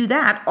 And we do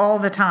that all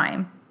the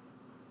time.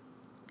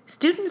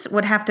 Students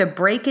would have to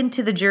break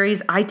into the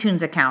jury's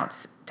iTunes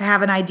accounts to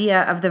have an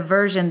idea of the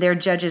version their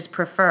judges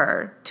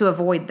prefer to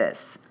avoid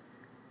this.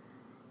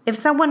 If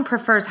someone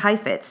prefers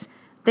Heifetz,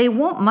 they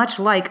won't much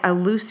like a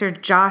looser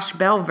Josh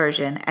Bell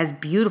version, as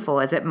beautiful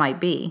as it might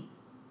be.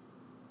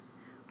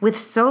 With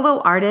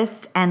solo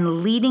artists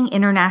and leading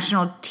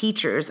international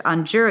teachers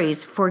on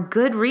juries for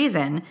good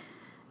reason,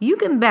 you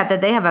can bet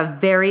that they have a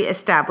very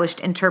established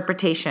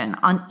interpretation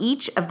on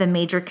each of the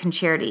major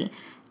concerti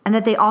and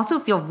that they also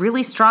feel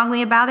really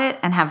strongly about it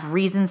and have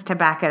reasons to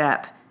back it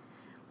up.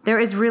 There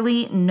is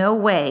really no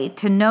way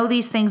to know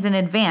these things in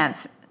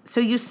advance, so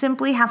you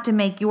simply have to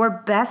make your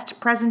best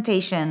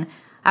presentation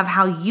of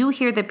how you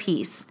hear the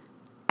piece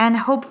and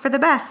hope for the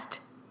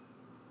best.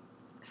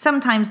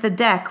 Sometimes the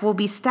deck will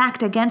be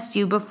stacked against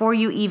you before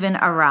you even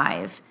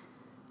arrive,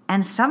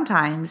 and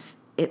sometimes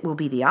it will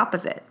be the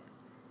opposite.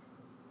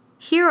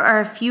 Here are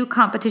a few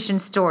competition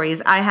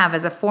stories I have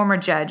as a former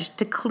judge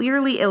to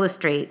clearly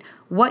illustrate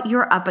what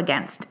you're up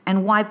against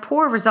and why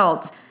poor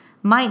results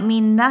might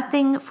mean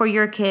nothing for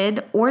your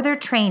kid or their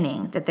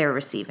training that they're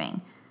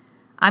receiving.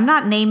 I'm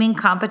not naming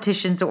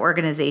competitions or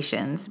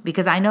organizations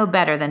because I know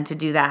better than to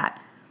do that,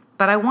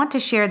 but I want to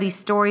share these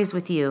stories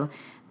with you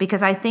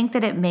because I think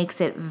that it makes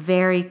it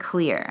very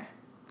clear.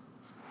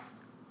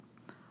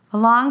 A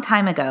long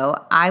time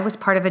ago, I was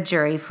part of a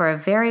jury for a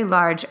very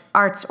large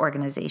arts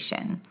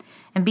organization.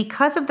 And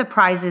because of the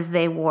prizes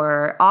they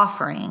were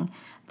offering,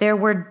 there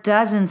were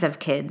dozens of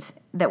kids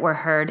that were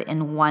heard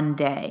in one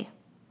day.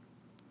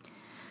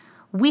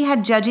 We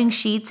had judging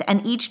sheets,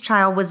 and each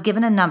child was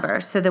given a number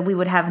so that we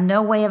would have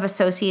no way of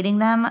associating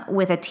them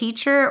with a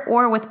teacher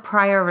or with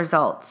prior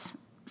results.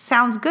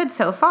 Sounds good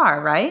so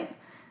far, right?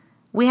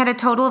 We had a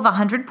total of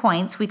 100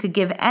 points we could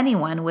give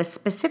anyone with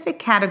specific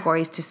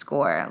categories to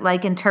score,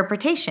 like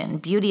interpretation,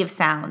 beauty of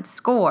sound,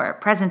 score,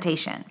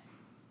 presentation.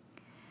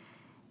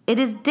 It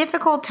is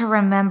difficult to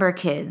remember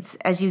kids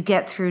as you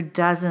get through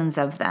dozens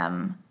of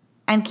them.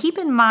 And keep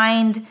in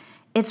mind,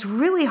 it's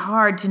really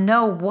hard to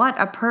know what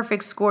a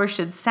perfect score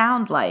should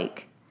sound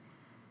like.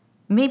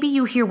 Maybe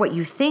you hear what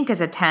you think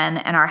is a 10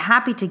 and are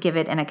happy to give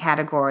it in a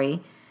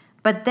category,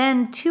 but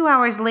then 2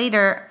 hours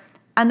later,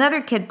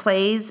 another kid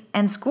plays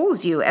and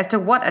schools you as to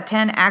what a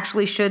 10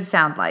 actually should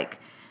sound like.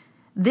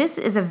 This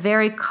is a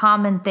very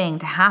common thing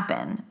to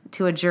happen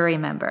to a jury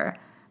member,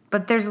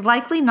 but there's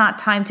likely not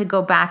time to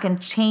go back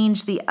and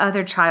change the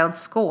other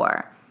child's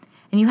score.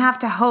 And you have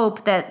to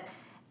hope that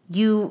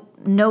you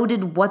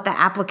noted what the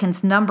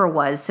applicant's number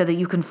was so that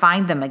you can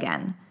find them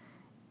again.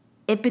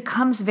 It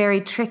becomes very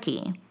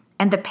tricky,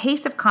 and the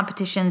pace of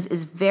competitions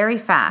is very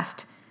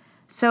fast,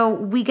 so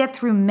we get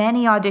through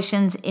many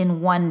auditions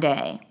in one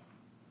day.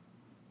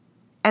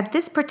 At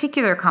this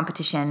particular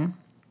competition,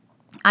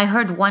 I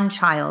heard one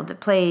child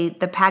play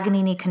the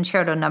Paganini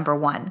Concerto No.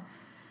 1,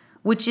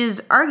 which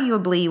is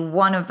arguably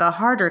one of the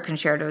harder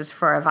concertos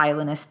for a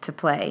violinist to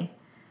play.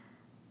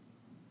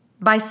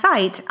 By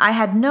sight, I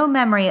had no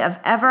memory of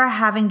ever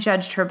having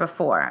judged her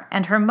before,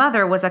 and her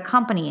mother was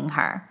accompanying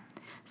her.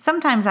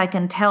 Sometimes I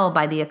can tell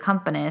by the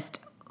accompanist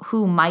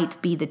who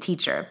might be the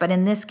teacher, but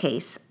in this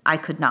case, I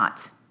could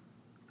not.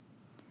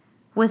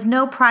 With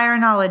no prior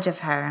knowledge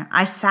of her,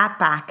 I sat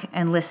back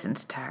and listened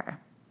to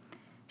her.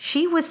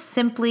 She was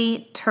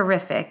simply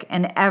terrific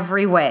in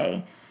every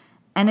way,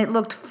 and it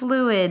looked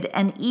fluid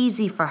and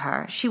easy for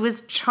her. She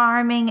was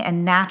charming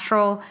and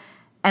natural,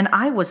 and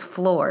I was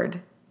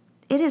floored.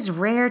 It is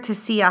rare to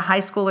see a high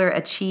schooler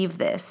achieve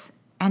this,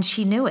 and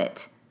she knew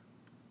it.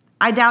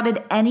 I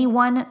doubted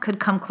anyone could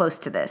come close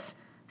to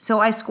this, so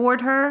I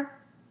scored her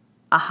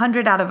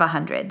 100 out of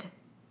 100.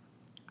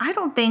 I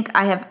don't think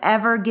I have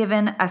ever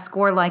given a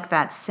score like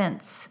that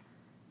since.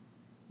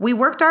 We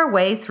worked our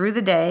way through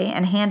the day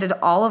and handed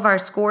all of our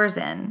scores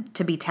in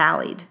to be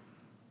tallied.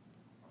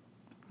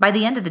 By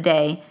the end of the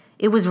day,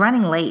 it was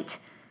running late,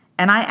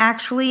 and I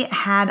actually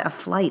had a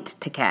flight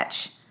to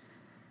catch.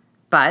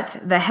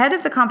 But the head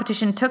of the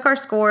competition took our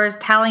scores,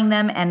 tallying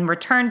them, and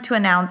returned to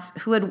announce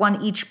who had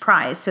won each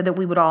prize so that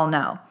we would all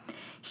know.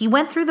 He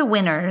went through the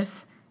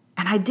winners,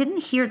 and I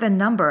didn't hear the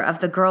number of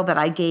the girl that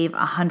I gave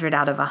 100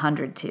 out of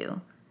 100 to.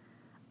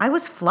 I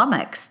was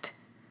flummoxed.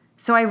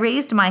 So I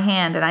raised my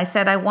hand and I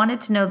said I wanted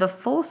to know the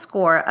full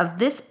score of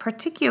this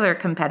particular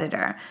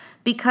competitor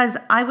because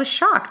I was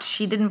shocked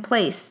she didn't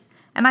place,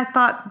 and I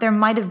thought there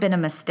might have been a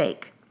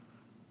mistake.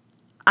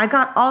 I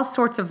got all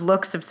sorts of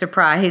looks of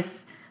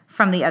surprise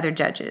from the other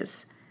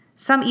judges.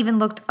 Some even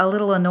looked a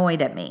little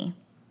annoyed at me.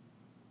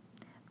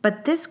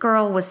 But this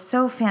girl was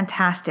so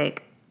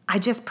fantastic, I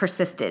just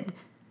persisted.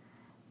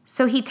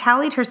 So he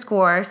tallied her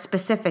score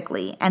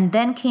specifically and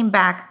then came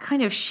back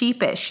kind of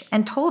sheepish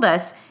and told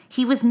us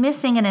he was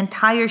missing an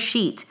entire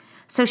sheet,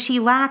 so she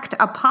lacked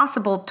a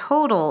possible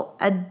total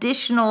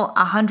additional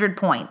 100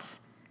 points.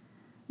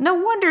 No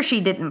wonder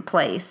she didn't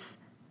place.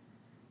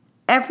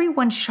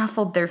 Everyone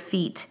shuffled their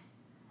feet,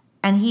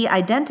 and he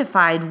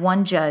identified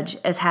one judge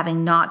as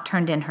having not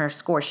turned in her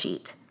score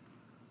sheet.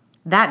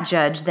 That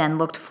judge then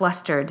looked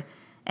flustered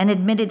and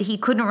admitted he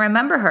couldn't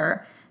remember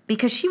her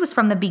because she was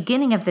from the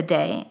beginning of the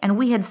day and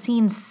we had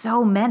seen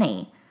so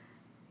many.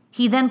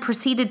 He then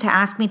proceeded to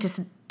ask me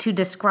to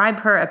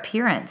describe her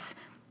appearance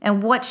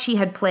and what she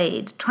had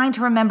played, trying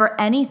to remember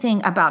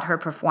anything about her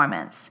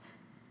performance.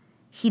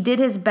 He did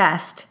his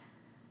best,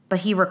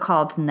 but he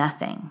recalled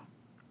nothing.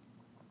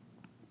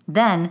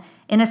 Then,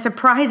 in a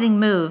surprising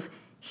move,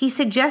 he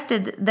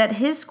suggested that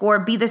his score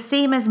be the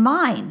same as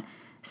mine,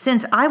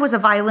 since I was a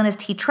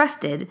violinist he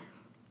trusted,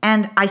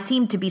 and I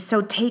seemed to be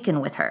so taken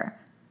with her.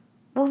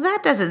 Well,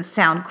 that doesn't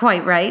sound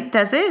quite right,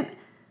 does it?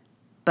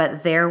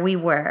 But there we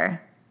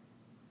were.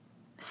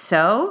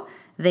 So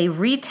they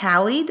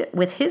retallied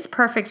with his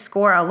perfect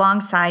score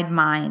alongside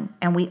mine,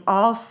 and we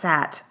all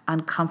sat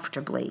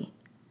uncomfortably.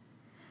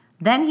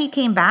 Then he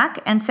came back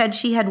and said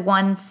she had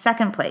won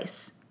second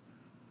place.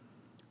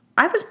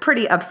 I was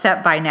pretty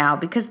upset by now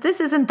because this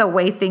isn't the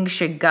way things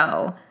should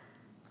go.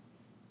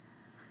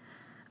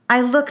 I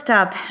looked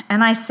up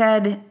and I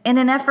said, in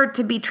an effort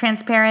to be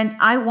transparent,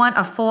 I want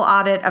a full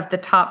audit of the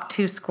top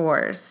 2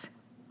 scores.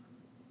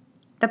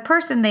 The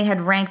person they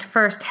had ranked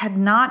first had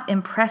not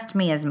impressed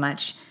me as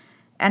much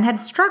and had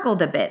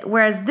struggled a bit,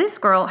 whereas this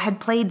girl had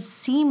played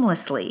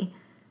seamlessly.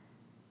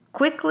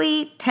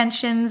 Quickly,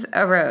 tensions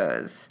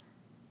arose.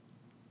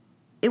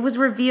 It was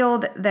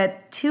revealed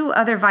that 2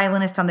 other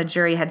violinists on the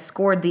jury had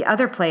scored the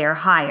other player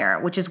higher,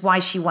 which is why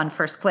she won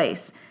first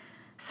place.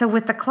 So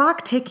with the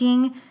clock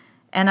ticking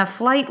and a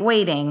flight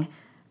waiting,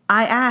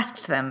 I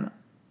asked them,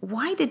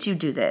 "Why did you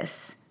do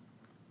this?"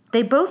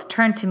 They both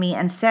turned to me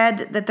and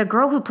said that the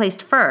girl who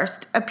placed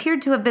first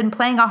appeared to have been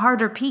playing a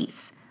harder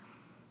piece.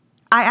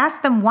 I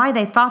asked them why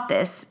they thought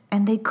this,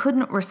 and they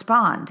couldn't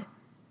respond.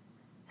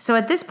 So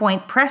at this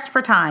point, pressed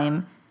for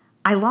time,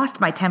 I lost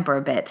my temper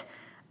a bit.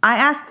 I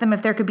asked them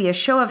if there could be a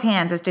show of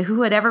hands as to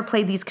who had ever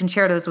played these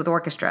concertos with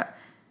orchestra.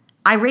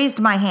 I raised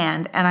my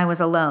hand, and I was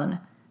alone.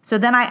 So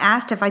then I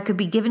asked if I could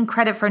be given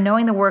credit for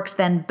knowing the works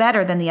then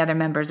better than the other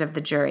members of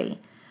the jury.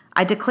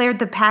 I declared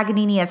the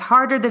Paganini as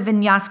harder than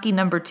Vinyavsky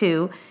No.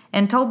 2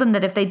 and told them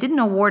that if they didn't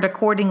award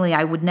accordingly,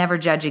 I would never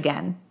judge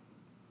again.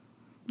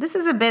 This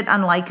is a bit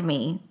unlike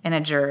me in a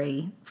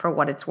jury, for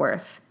what it's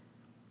worth.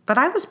 But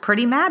I was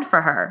pretty mad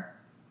for her.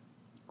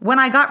 When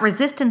I got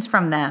resistance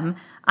from them,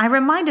 I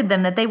reminded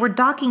them that they were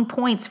docking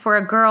points for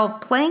a girl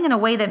playing in a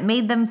way that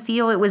made them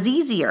feel it was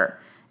easier,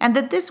 and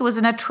that this was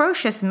an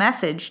atrocious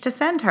message to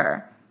send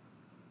her.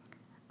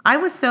 I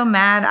was so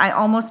mad I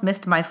almost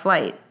missed my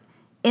flight.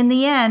 In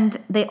the end,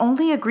 they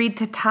only agreed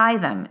to tie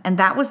them, and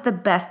that was the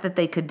best that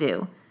they could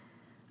do.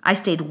 I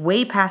stayed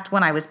way past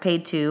when I was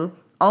paid to,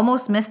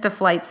 almost missed a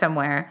flight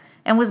somewhere,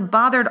 and was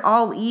bothered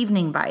all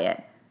evening by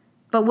it.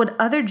 But would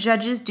other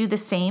judges do the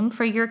same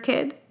for your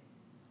kid?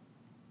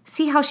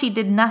 See how she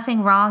did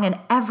nothing wrong and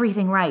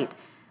everything right,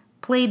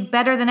 played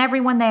better than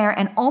everyone there,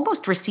 and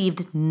almost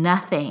received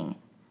nothing.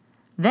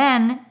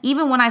 Then,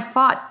 even when I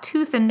fought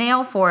tooth and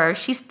nail for her,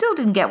 she still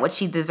didn't get what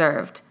she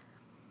deserved.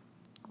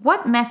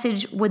 What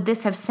message would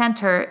this have sent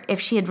her if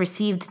she had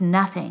received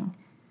nothing?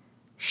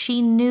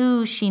 She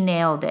knew she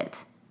nailed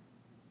it.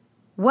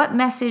 What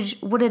message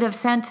would it have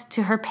sent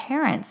to her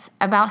parents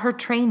about her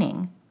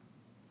training?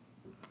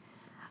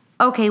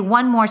 Okay,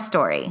 one more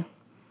story.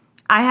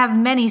 I have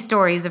many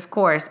stories, of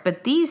course,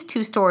 but these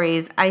 2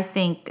 stories, I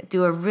think,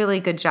 do a really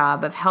good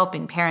job of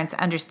helping parents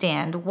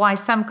understand why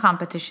some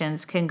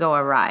competitions can go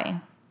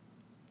awry.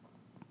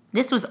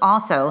 This was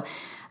also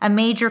a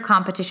major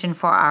competition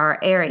for our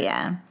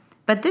area,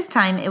 but this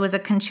time it was a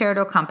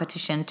concerto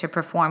competition to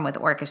perform with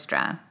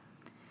orchestra.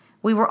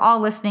 We were all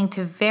listening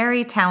to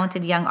very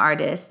talented young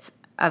artists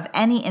of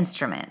any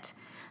instrument,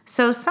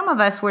 so some of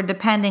us were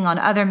depending on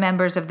other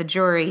members of the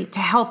jury to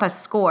help us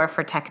score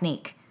for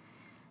technique.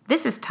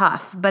 This is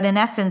tough, but in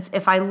essence,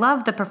 if I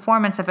love the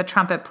performance of a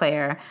trumpet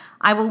player,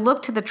 I will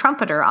look to the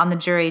trumpeter on the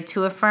jury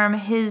to affirm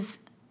his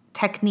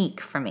technique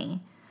for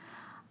me.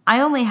 I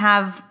only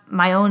have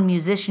my own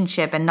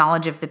musicianship and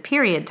knowledge of the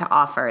period to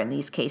offer in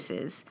these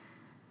cases.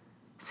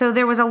 So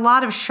there was a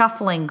lot of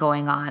shuffling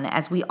going on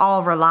as we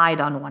all relied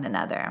on one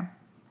another.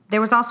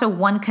 There was also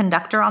one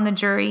conductor on the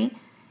jury,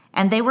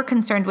 and they were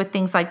concerned with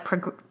things like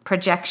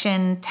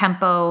projection,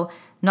 tempo,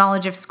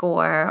 knowledge of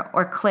score,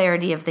 or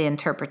clarity of the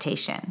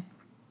interpretation.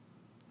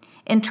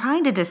 In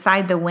trying to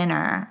decide the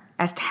winner,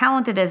 as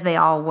talented as they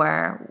all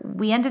were,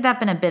 we ended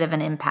up in a bit of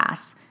an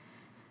impasse.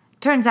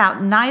 Turns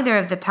out neither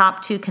of the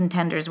top 2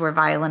 contenders were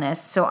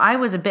violinists, so I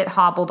was a bit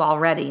hobbled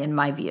already in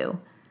my view.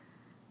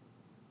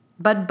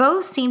 But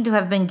both seemed to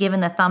have been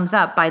given the thumbs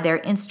up by their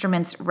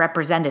instrument's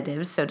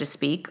representatives, so to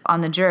speak,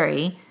 on the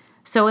jury,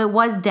 so it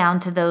was down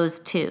to those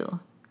 2.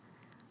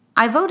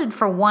 I voted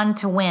for one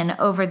to win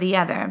over the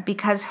other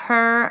because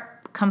her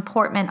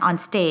comportment on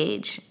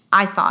stage,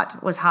 I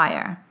thought, was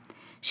higher.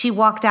 She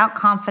walked out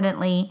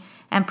confidently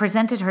and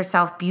presented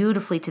herself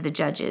beautifully to the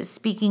judges,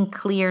 speaking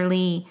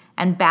clearly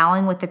and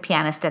bowing with the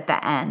pianist at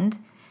the end.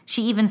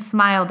 She even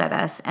smiled at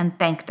us and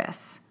thanked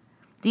us.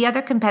 The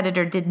other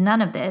competitor did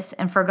none of this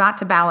and forgot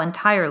to bow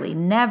entirely,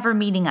 never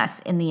meeting us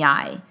in the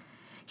eye.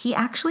 He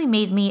actually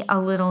made me a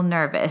little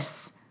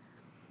nervous.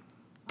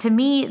 To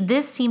me,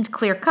 this seemed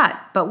clear-cut,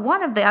 but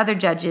one of the other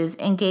judges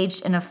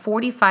engaged in a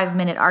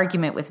 45-minute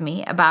argument with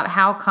me about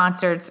how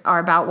concerts are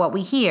about what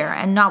we hear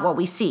and not what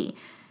we see,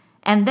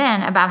 and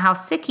then about how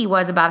sick he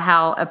was about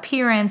how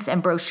appearance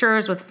and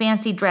brochures with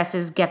fancy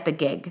dresses get the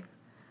gig.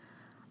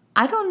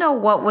 I don't know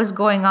what was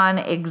going on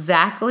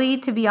exactly,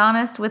 to be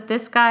honest, with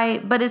this guy,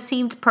 but it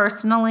seemed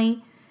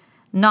personally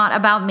not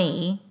about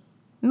me,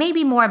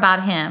 maybe more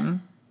about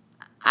him.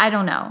 I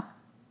don't know.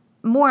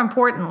 More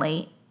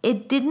importantly,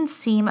 it didn't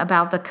seem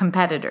about the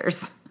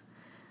competitors.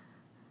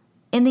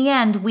 In the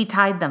end, we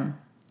tied them.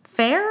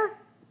 Fair?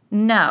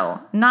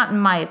 No, not in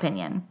my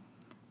opinion.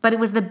 But it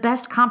was the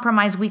best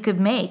compromise we could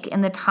make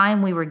in the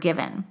time we were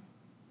given.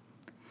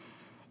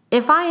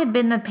 If I had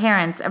been the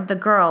parents of the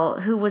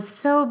girl who was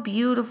so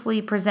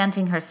beautifully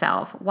presenting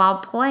herself while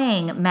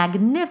playing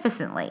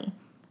magnificently,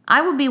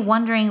 I would be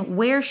wondering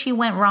where she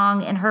went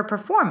wrong in her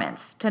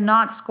performance to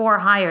not score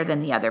higher than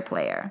the other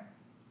player.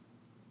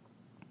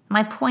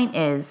 My point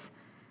is,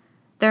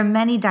 there are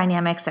many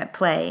dynamics at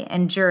play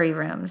in jury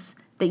rooms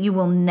that you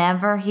will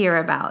never hear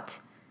about.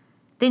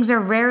 Things are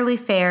rarely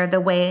fair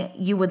the way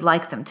you would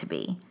like them to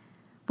be.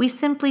 We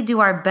simply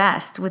do our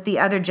best with the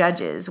other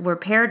judges we're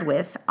paired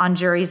with on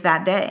juries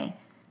that day.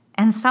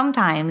 And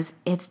sometimes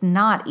it's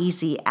not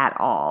easy at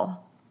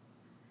all.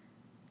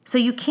 So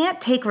you can't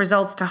take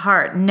results to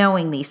heart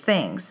knowing these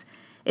things.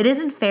 It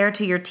isn't fair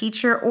to your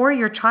teacher or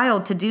your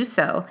child to do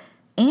so,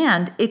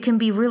 and it can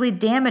be really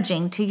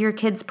damaging to your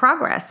kid's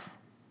progress.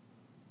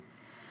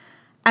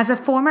 As a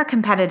former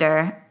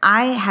competitor,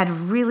 I had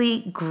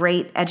really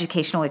great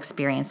educational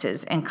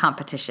experiences in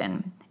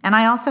competition, and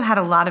I also had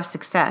a lot of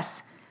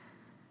success.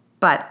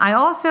 But I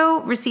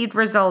also received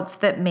results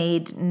that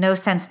made no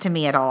sense to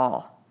me at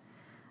all.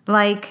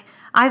 Like,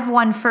 I've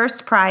won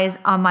first prize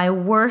on my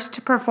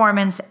worst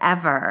performance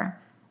ever,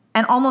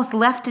 and almost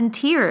left in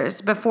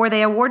tears before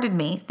they awarded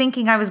me,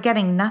 thinking I was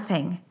getting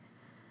nothing.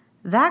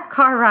 That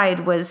car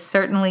ride was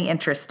certainly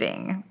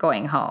interesting,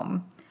 going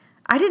home.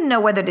 I didn't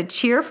know whether to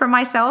cheer for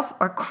myself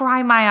or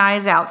cry my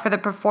eyes out for the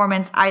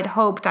performance I'd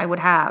hoped I would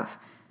have.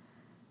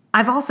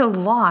 I've also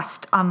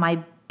lost on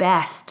my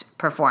best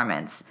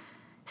performance,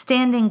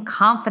 standing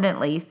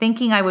confidently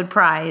thinking I would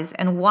prize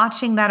and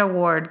watching that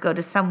award go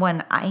to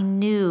someone I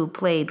knew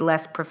played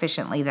less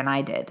proficiently than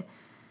I did.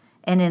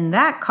 And in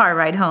that car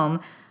ride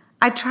home,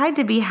 I tried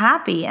to be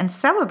happy and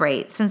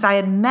celebrate since I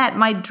had met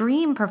my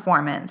dream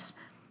performance.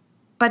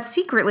 But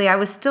secretly, I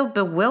was still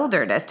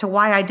bewildered as to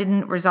why I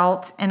didn't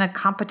result in a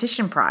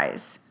competition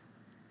prize.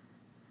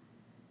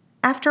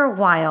 After a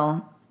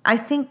while, I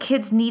think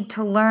kids need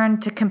to learn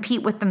to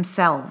compete with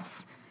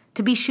themselves,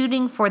 to be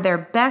shooting for their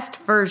best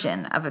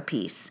version of a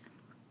piece.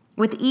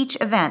 With each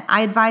event,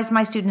 I advise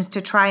my students to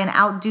try and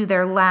outdo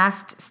their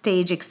last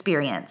stage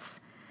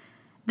experience.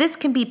 This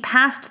can be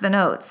past the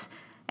notes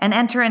and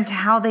enter into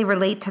how they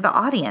relate to the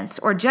audience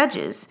or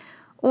judges,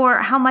 or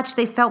how much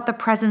they felt the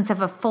presence of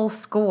a full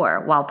score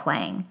while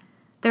playing.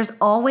 There's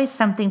always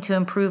something to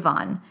improve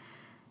on.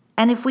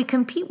 And if we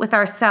compete with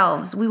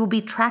ourselves, we will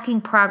be tracking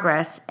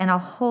progress in a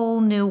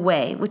whole new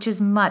way, which is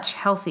much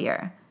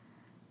healthier.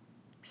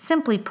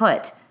 Simply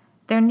put,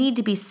 there need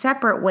to be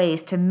separate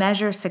ways to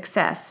measure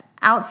success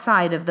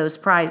outside of those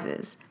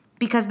prizes,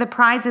 because the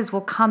prizes will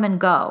come and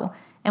go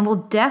and will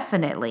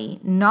definitely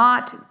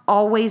not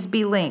always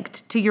be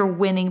linked to your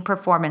winning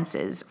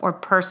performances or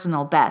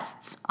personal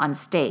bests on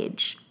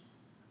stage.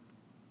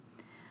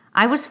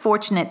 I was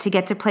fortunate to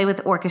get to play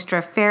with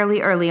orchestra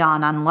fairly early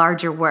on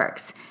larger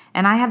works,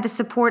 and I had the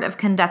support of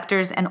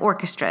conductors and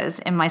orchestras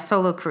in my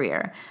solo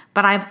career,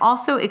 but I've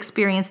also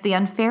experienced the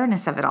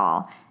unfairness of it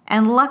all.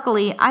 And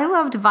luckily, I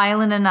loved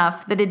violin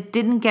enough that it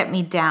didn't get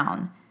me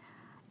down.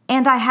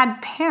 And I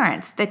had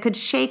parents that could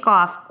shake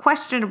off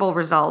questionable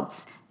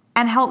results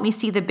and help me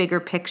see the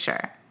bigger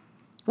picture.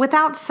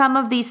 Without some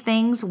of these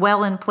things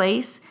well in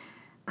place,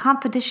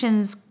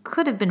 competitions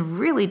could have been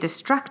really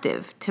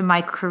destructive to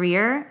my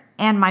career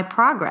and my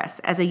progress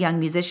as a young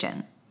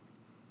musician.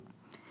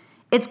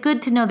 It's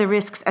good to know the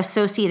risks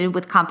associated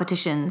with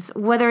competitions,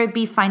 whether it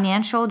be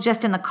financial,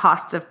 just in the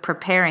costs of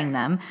preparing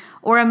them,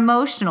 or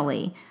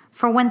emotionally,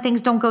 for when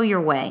things don't go your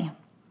way.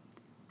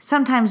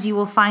 Sometimes you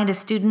will find a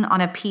student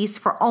on a piece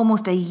for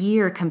almost a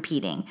year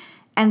competing,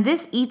 and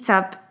this eats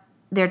up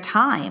their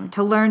time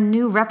to learn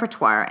new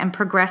repertoire and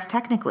progress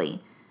technically.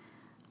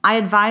 I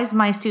advise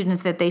my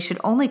students that they should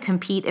only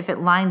compete if it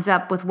lines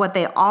up with what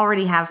they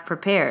already have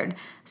prepared,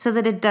 so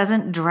that it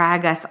doesn't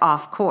drag us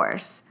off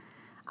course.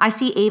 I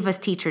see Ava's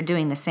teacher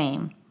doing the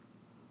same.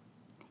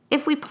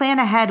 If we plan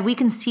ahead, we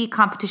can see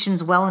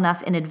competitions well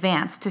enough in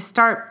advance to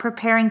start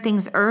preparing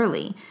things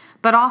early,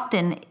 but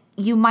often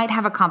you might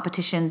have a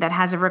competition that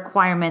has a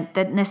requirement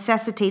that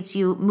necessitates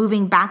you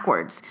moving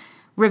backwards,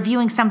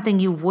 reviewing something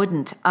you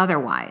wouldn't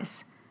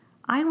otherwise.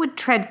 I would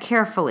tread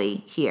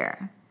carefully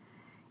here.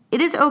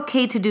 It is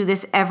okay to do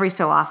this every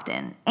so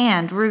often,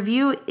 and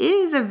review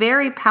is a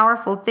very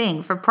powerful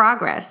thing for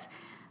progress.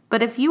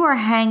 But if you are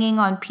hanging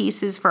on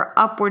pieces for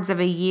upwards of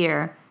a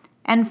year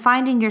and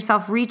finding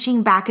yourself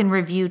reaching back in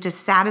review to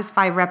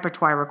satisfy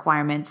repertoire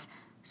requirements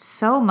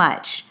so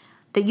much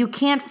that you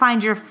can't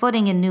find your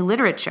footing in new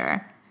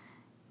literature,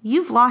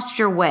 you've lost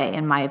your way,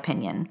 in my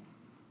opinion.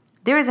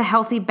 There is a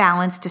healthy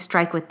balance to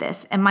strike with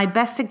this, and my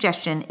best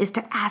suggestion is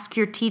to ask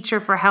your teacher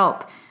for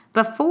help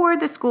before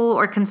the school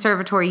or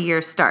conservatory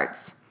year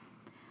starts.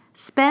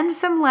 Spend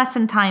some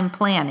lesson time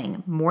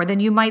planning, more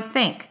than you might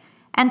think,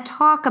 and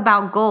talk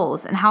about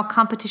goals and how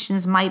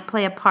competitions might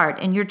play a part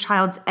in your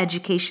child's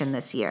education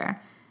this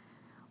year.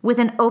 With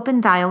an open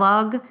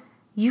dialogue,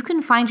 you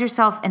can find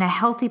yourself in a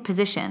healthy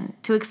position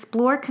to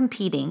explore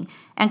competing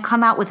and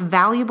come out with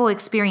valuable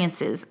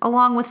experiences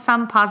along with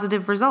some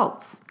positive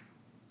results.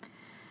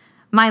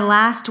 My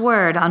last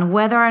word on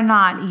whether or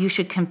not you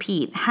should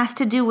compete has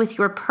to do with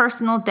your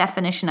personal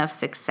definition of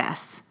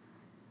success.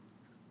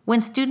 When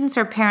students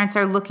or parents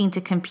are looking to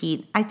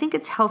compete, I think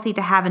it's healthy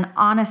to have an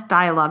honest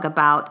dialogue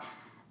about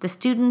the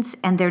students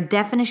and their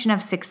definition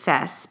of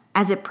success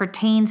as it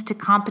pertains to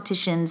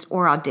competitions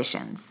or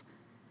auditions.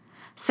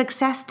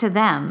 Success to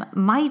them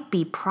might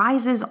be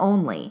prizes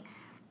only,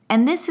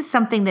 and this is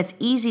something that's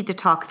easy to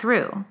talk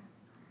through.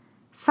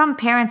 Some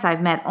parents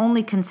I've met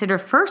only consider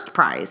first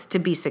prize to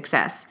be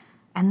success,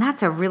 and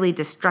that's a really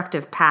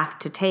destructive path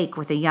to take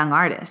with a young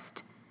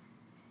artist.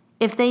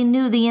 If they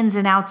knew the ins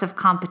and outs of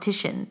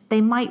competition, they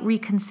might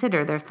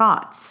reconsider their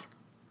thoughts.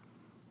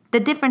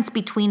 The difference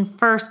between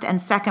first and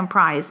second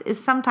prize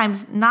is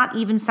sometimes not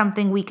even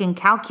something we can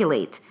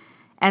calculate,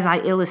 as I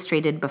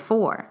illustrated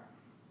before.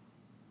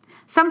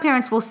 Some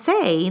parents will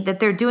say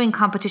that they're doing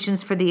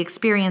competitions for the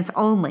experience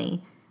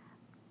only,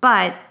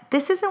 but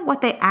this isn't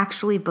what they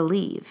actually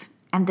believe,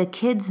 and the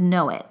kids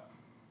know it.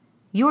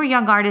 Your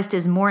young artist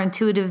is more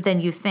intuitive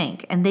than you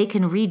think, and they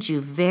can read you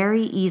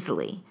very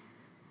easily.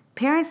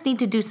 Parents need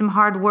to do some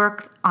hard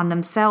work on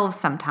themselves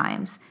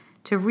sometimes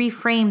to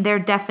reframe their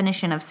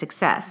definition of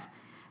success,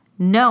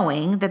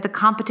 knowing that the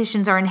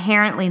competitions are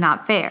inherently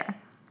not fair.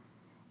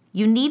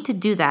 You need to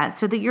do that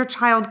so that your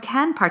child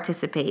can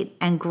participate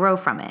and grow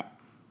from it.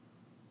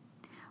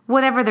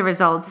 Whatever the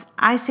results,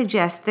 I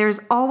suggest there's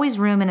always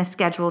room in a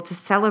schedule to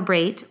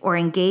celebrate or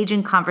engage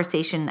in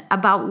conversation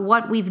about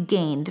what we've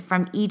gained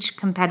from each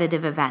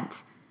competitive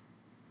event.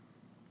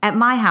 At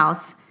my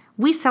house,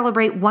 we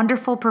celebrate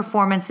wonderful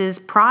performances,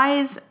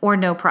 prize or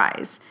no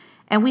prize,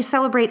 and we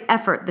celebrate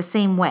effort the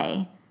same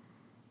way.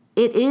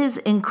 It is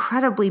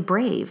incredibly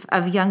brave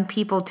of young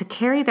people to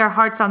carry their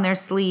hearts on their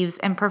sleeves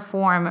and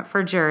perform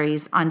for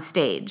juries on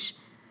stage.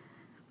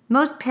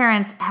 Most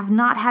parents have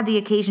not had the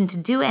occasion to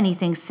do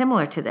anything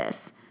similar to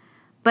this,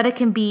 but it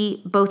can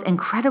be both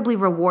incredibly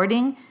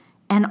rewarding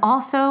and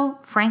also,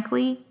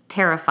 frankly,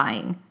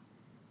 terrifying.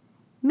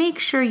 Make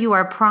sure you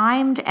are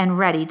primed and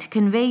ready to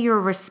convey your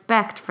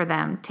respect for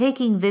them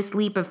taking this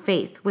leap of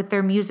faith with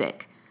their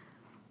music.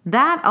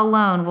 That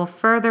alone will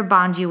further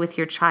bond you with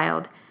your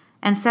child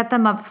and set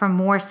them up for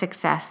more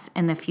success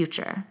in the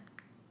future.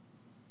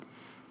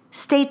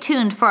 Stay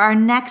tuned for our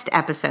next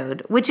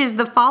episode, which is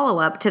the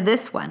follow-up to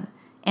this one,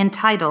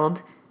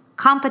 entitled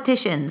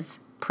Competitions,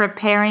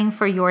 Preparing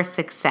for Your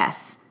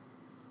Success.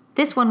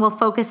 This one will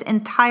focus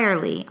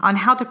entirely on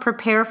how to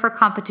prepare for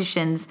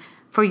competitions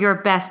for your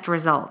best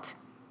result.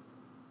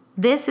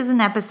 This is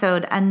an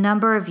episode a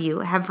number of you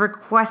have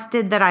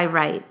requested that I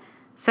write,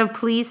 so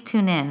please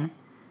tune in.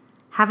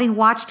 Having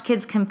watched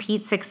kids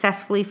compete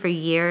successfully for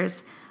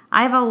years,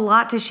 I have a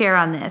lot to share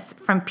on this,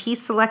 from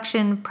piece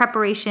selection,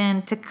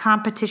 preparation, to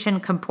competition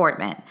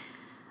comportment.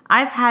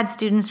 I've had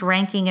students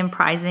ranking and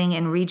prizing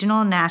in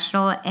regional,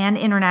 national, and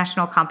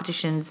international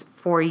competitions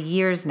for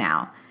years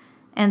now,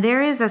 and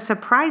there is a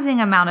surprising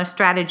amount of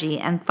strategy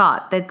and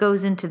thought that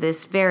goes into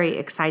this very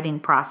exciting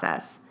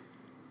process.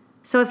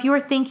 So if you are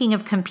thinking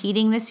of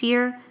competing this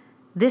year,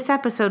 this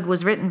episode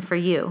was written for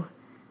you.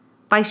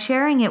 By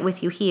sharing it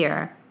with you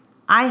here,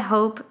 I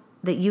hope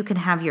that you can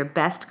have your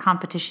best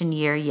competition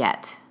year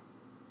yet.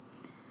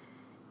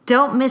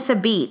 Don't miss a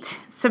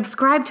beat.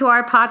 Subscribe to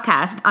our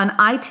podcast on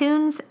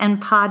iTunes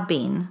and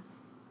Podbean.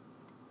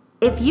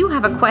 If you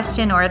have a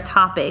question or a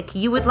topic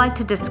you would like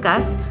to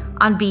discuss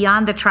on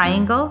Beyond the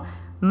Triangle,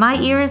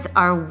 my ears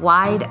are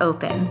wide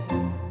open.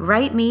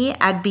 Write me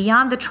at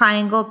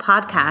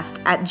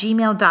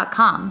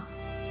beyondthetrianglepodcast@gmail.com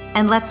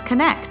and let's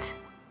connect.